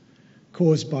timbers,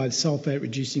 caused by the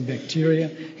sulfate-reducing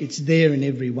bacteria. It's there in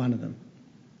every one of them.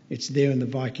 It's there in the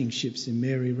Viking ships, in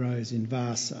Mary Rose, in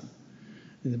Vasa,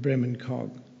 in the Bremen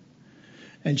Cog.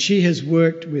 And she has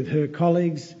worked with her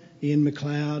colleagues, Ian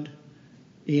McLeod,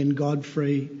 Ian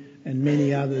Godfrey, and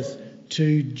many others,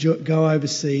 to go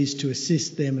overseas to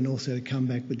assist them and also to come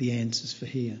back with the answers for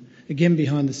here. Again,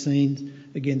 behind the scenes,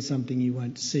 again, something you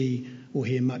won't see or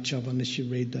hear much of unless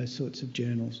you read those sorts of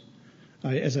journals.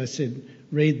 As I said,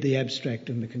 read the abstract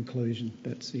and the conclusion.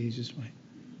 That's the easiest way.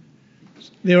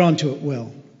 They're onto it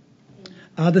well.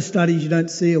 Other studies you don't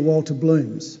see are Walter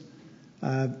Bloom's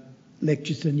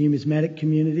lectures to the numismatic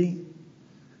community,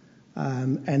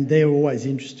 and they're always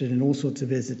interested in all sorts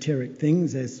of esoteric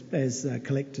things, as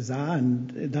collectors are, and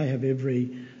they have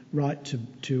every right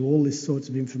to all this sorts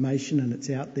of information, and it's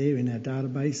out there in our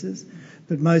databases.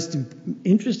 But most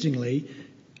interestingly,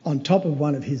 on top of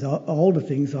one of his older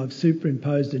things, I've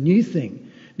superimposed a new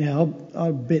thing. Now,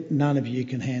 I bet none of you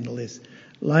can handle this.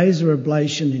 Laser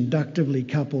ablation inductively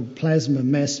coupled plasma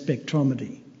mass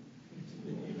spectrometry.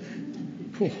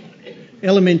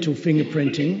 Elemental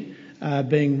fingerprinting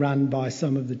being run by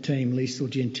some of the team, Liesl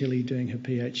Gentili doing her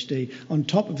PhD, on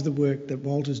top of the work that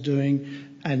Walter's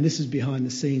doing, and this is behind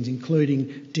the scenes,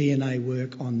 including DNA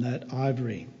work on that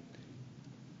ivory.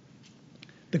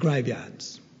 The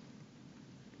graveyards,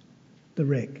 the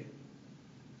wreck,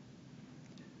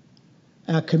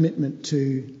 our commitment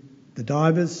to the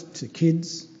divers, to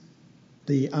kids,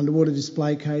 the underwater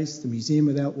display case, the Museum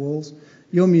Without Walls.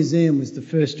 Your museum was the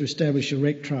first to establish a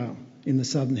wreck trail in the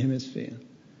Southern Hemisphere.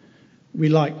 We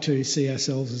like to see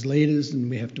ourselves as leaders, and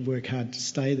we have to work hard to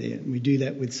stay there. And we do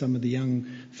that with some of the young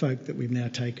folk that we've now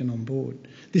taken on board.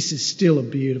 This is still a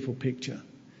beautiful picture.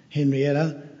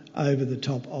 Henrietta over the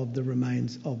top of the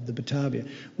remains of the Batavia.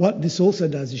 What this also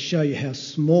does is show you how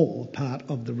small a part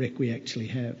of the wreck we actually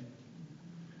have,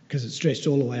 because it's stretched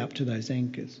all the way up to those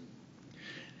anchors.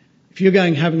 If you're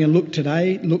having a look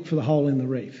today, look for the hole in the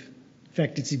reef. In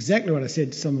fact, it's exactly what I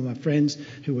said to some of my friends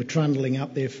who were trundling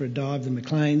up there for a dive, the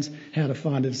McLeans, how to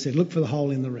find it. I said, look for the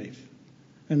hole in the reef.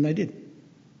 And they did.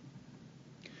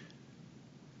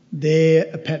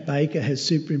 There, Pat Baker has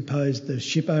superimposed the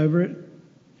ship over it.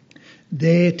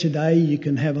 There today, you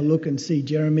can have a look and see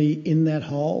Jeremy in that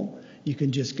hole. You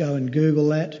can just go and Google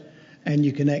that, and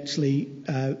you can actually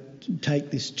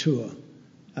take this tour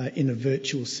in a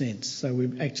virtual sense. So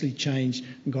we've actually changed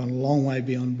and gone a long way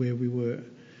beyond where we were.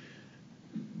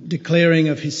 Declaring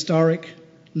of historic,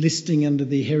 listing under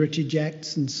the Heritage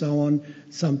Acts and so on,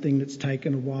 something that's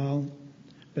taken a while,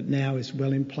 but now is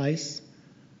well in place.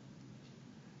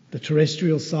 The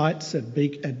terrestrial sites at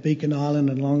Beacon Island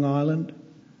and Long Island,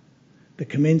 the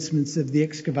commencements of the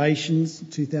excavations in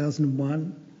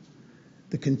 2001,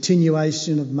 the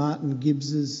continuation of Martin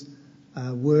Gibbs's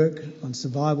work on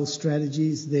survival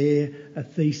strategies, there a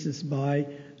thesis by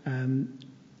Ben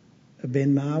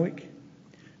Marwick,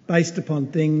 based upon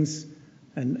things,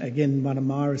 and again one of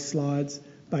Myra's slides,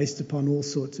 based upon all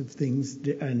sorts of things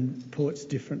and ports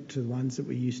different to the ones that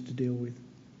we used to deal with.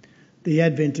 The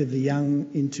advent of the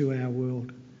young into our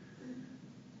world,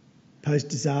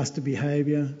 post-disaster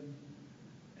behaviour,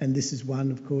 and this is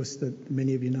one, of course, that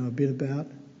many of you know a bit about.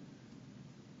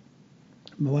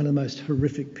 One of the most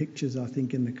horrific pictures, I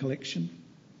think, in the collection.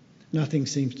 Nothing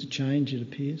seems to change, it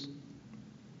appears.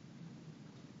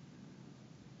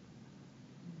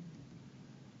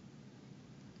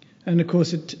 And of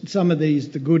course, some of these,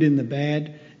 the good and the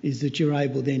bad, is that you're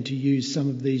able then to use some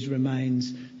of these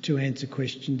remains to answer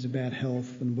questions about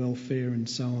health and welfare and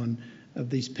so on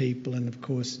of these people, and of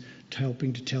course,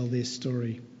 helping to tell their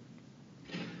story.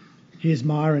 Here's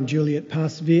Myra and Juliet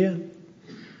Passvier,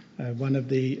 one of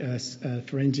the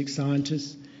forensic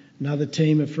scientists. Another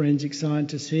team of forensic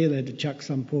scientists here. They had to chuck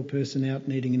some poor person out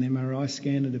needing an MRI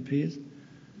scan, it appears.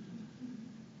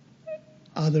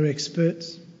 Other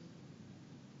experts.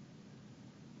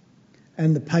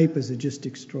 And the papers are just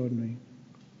extraordinary.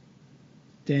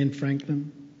 Dan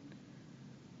Franklin.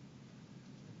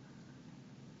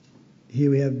 Here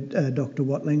we have Dr.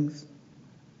 Watlings.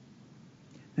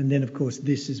 And then, of course,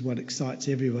 this is what excites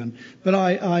everyone. But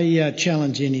I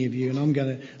challenge any of you, and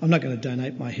I'm not going to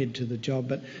donate my head to the job,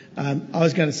 but I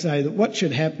was going to say that what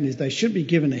should happen is they should be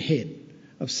given a head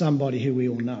of somebody who we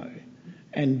all know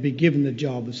and be given the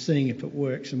job of seeing if it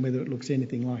works and whether it looks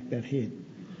anything like that head.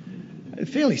 A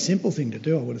fairly simple thing to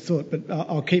do, I would have thought, but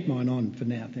I'll keep mine on for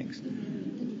now, thanks.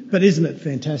 But isn't it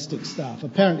fantastic stuff?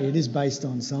 Apparently it is based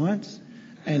on science,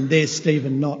 and there's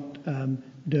Stephen Knott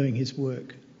doing his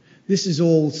work. This is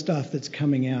all stuff that's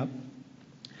coming out,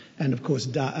 and of course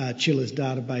Chiller's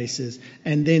databases,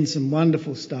 and then some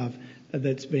wonderful stuff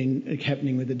that's been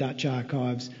happening with the Dutch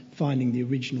archives, finding the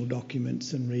original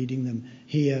documents and reading them.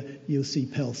 Here you'll see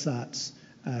Pelsart's,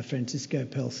 Francisco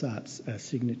Pelsart's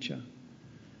signature.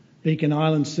 Beacon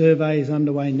Island survey is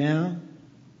underway now.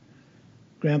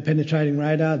 Ground penetrating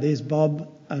radar, there's Bob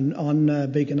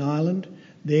on Beacon Island.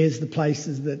 There's the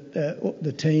places that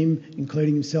the team,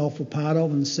 including himself, were part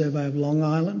of in the survey of Long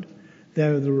Island.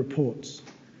 There are the reports.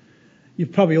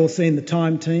 You've probably all seen the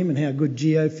Time team and how good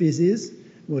geophys is.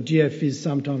 Well, geophys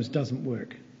sometimes doesn't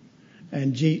work.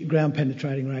 And ground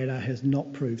penetrating radar has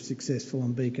not proved successful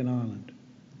on Beacon Island.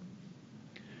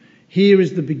 Here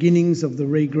is the beginnings of the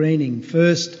regreening.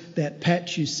 First, that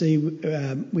patch you see,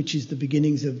 which is the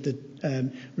beginnings of the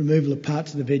removal of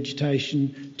parts of the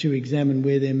vegetation to examine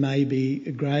where there may be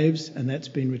graves, and that's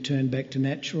been returned back to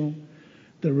natural.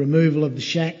 The removal of the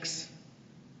shacks.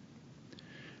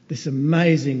 This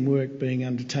amazing work being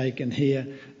undertaken here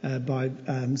by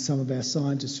some of our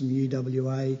scientists from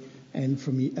UWA and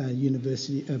from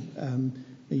University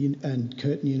and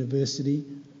Curtin University.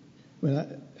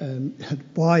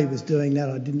 why he was doing that,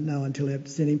 I didn't know until I had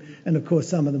to send him. And of course,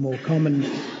 some of the more common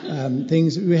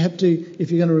things we have to.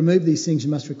 If you're going to remove these things,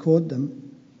 you must record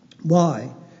them.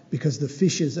 Why? Because the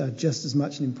fishes are just as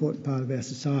much an important part of our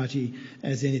society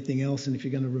as anything else. And if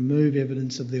you're going to remove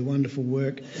evidence of their wonderful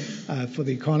work for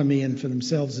the economy and for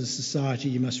themselves as society,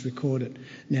 you must record it.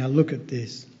 Now look at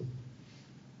this.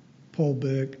 Paul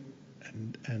Berg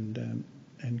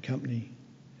and company.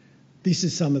 This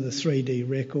is some of the 3D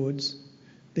records.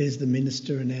 There's the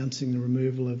minister announcing the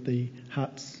removal of the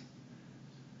huts.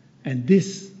 And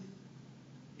this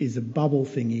is a bubble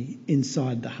thingy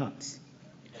inside the huts.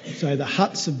 So the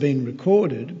huts have been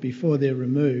recorded before they're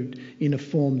removed in a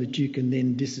form that you can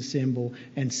then disassemble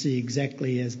and see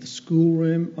exactly as the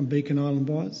schoolroom on Beacon Island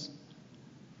was.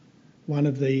 One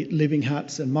of the living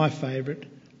huts, and my favourite,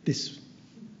 this.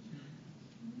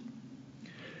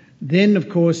 Then, of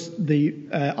course, the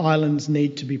islands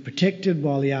need to be protected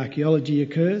while the archaeology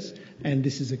occurs, and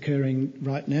this is occurring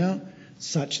right now,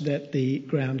 such that the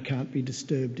ground can't be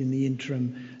disturbed in the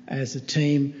interim, as a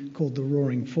team called the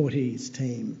Roaring Forties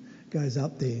team goes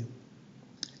up there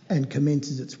and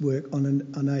commences its work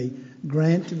on a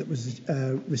grant that was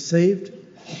received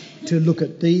to look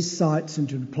at these sites and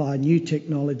to apply new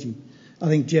technology. I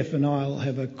think Jeff and I will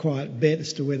have a quiet bet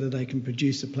as to whether they can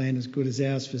produce a plan as good as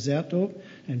ours for Zuytdorp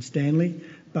and Stanley,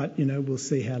 but, we'll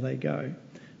see how they go.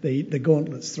 The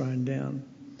gauntlet's thrown down.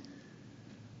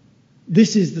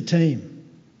 This is the team.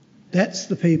 That's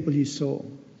the people you saw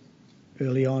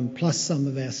early on, plus some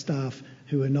of our staff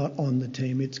who are not on the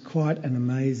team. It's quite an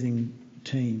amazing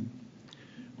team.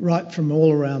 Right from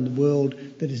all around the world,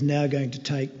 that is now going to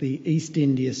take the East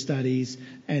India studies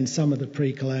and some of the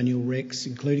pre-colonial wrecks,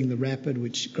 including the Rapid,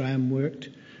 which Graham worked,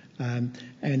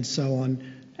 and so on,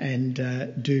 and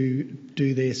do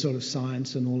their sort of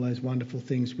science and all those wonderful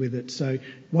things with it. So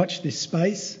watch this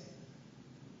space,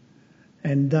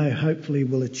 and they hopefully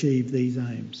will achieve these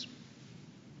aims.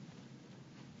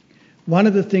 One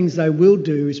of the things they will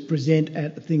do is present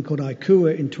at a thing called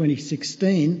Aagtkerke in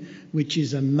 2016, which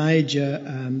is a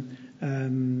major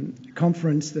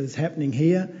conference that is happening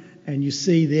here. And you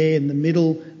see there in the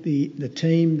middle the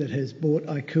team that has brought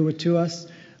Aagtkerke to us.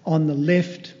 On the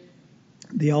left,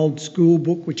 the old school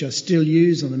book, which I still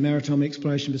use, on the Maritime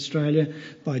Exploration of Australia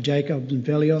by Jacob and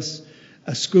Velios.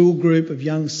 A school group of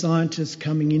young scientists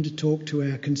coming in to talk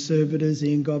to our conservators,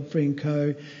 Ian Godfrey and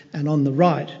co. And on the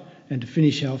right, and to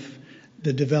finish off,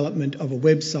 the development of a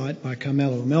website by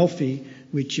Carmelo Amalfi,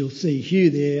 which you'll see Hugh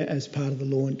there as part of the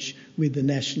launch with the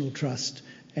National Trust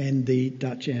and the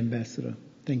Dutch ambassador.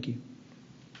 Thank you.